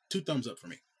 book 2 thumbs up for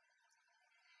me.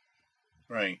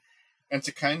 Right. And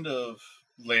to kind of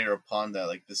layer upon that,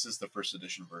 like, this is the first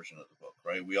edition version of the book,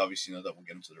 right? We obviously know that we'll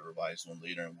get into the revised one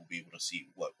later, and we'll be able to see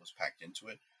what was packed into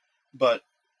it. But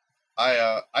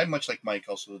I much like Mike,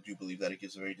 also do believe that it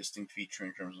gives a very distinct feature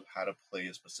in terms of how to play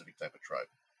a specific type of tribe.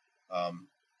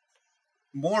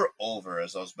 Moreover,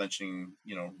 as I was mentioning,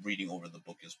 reading over the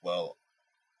book as well,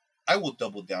 I will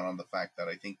double down on the fact that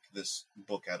I think this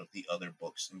book, out of the other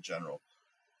books in general,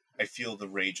 I feel the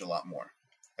rage a lot more.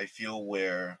 I feel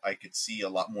where I could see a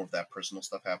lot more of that personal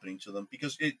stuff happening to them,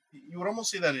 because you would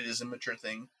almost say that it is a mature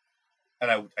thing,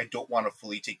 and I don't want to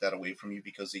fully take that away from you,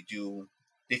 because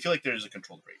they feel like there is a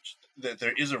controlled rage.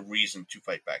 There is a reason to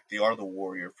fight back. They are the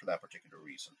warrior for that particular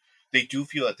reason. They do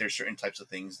feel that there's certain types of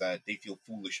things that they feel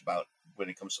foolish about when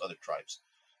it comes to other tribes.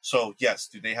 So yes,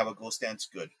 do they have a ghost dance?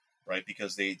 Good, right?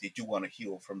 Because they do want to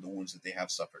heal from the wounds that they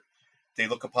have suffered. They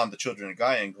look upon the children of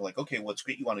Gaia and go like, okay, well, it's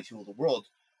great you want to heal the world,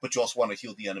 but you also want to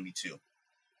heal the enemy too.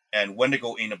 And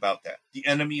Wendigo ain't about that. The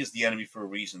enemy is the enemy for a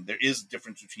reason. There is a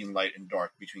difference between light and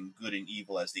dark, between good and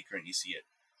evil as they currently see it.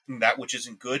 And that which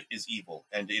isn't good is evil,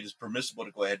 and it is permissible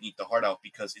to go ahead and eat the heart out,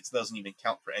 because it doesn't even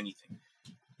count for anything.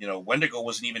 Wendigo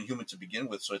wasn't even human to begin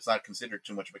with, so it's not considered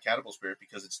too much of a cannibal spirit,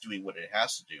 because it's doing what it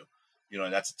has to do.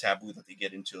 And that's a taboo that they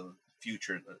get into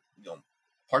future,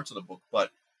 parts of the book.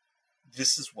 But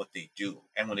this is what they do.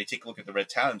 And when they take a look at the Red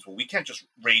Talons, well, we can't just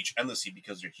rage endlessly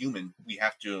because they're human. We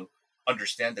have to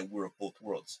understand that we're of both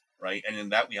worlds, right? And in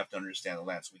that, we have to understand the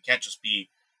land. So we can't just be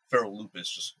feral lupus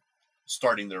just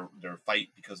starting their fight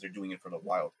because they're doing it for the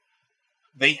wild.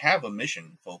 They have a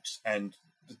mission, folks. And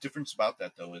the difference about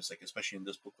that, though, is, like, especially in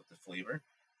this book with the flavor,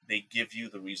 they give you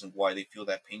the reason why they feel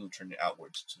that pain and turn it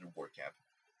outwards to their war camp.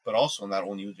 But also, not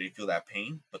only do they feel that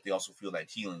pain, but they also feel that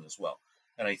healing as well.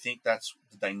 And I think that's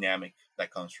the dynamic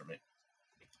that comes from it.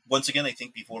 Once again, I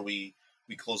think before we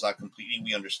close out completely,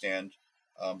 we understand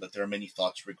that there are many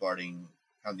thoughts regarding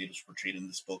how natives were portrayed in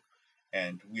this book,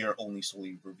 and we are only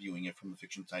solely reviewing it from the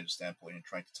fiction side standpoint and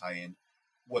trying to tie in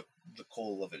what the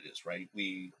core of it is, right?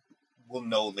 We will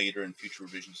know later in future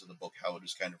revisions of the book how it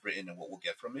is kind of written and what we'll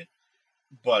get from it.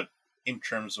 But in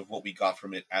terms of what we got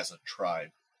from it as a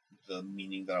tribe, the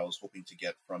meaning that I was hoping to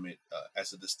get from it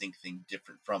as a distinct thing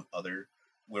different from other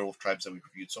werewolf tribes that we've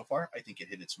reviewed so far, I think it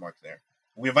hit its mark there.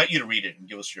 We invite you to read it and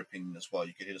give us your opinion as well.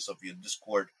 You can hit us up via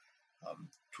Discord,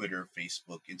 Twitter,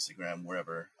 Facebook, Instagram,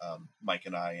 wherever. Mike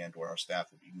and I and or our staff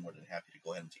would be more than happy to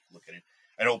go ahead and take a look at it.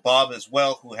 I know Bob as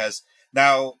well, who has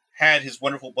now had his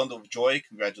wonderful bundle of joy.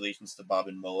 Congratulations to Bob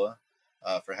and Moa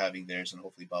for having theirs, and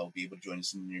hopefully Bob will be able to join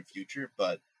us in the near future.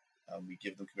 But we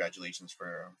give them congratulations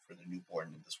for their newborn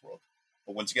in this world.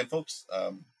 But once again, folks,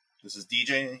 this is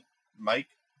DJ Mike.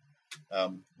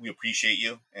 We appreciate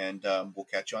you, and we'll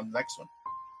catch you on the next one.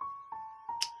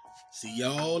 See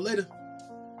y'all later.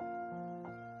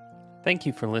 Thank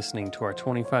you for listening to our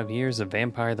 25 Years of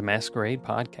Vampire the Masquerade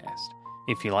podcast.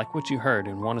 If you like what you heard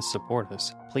and want to support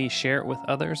us, please share it with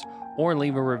others or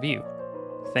leave a review.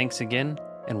 Thanks again,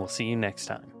 and we'll see you next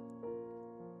time.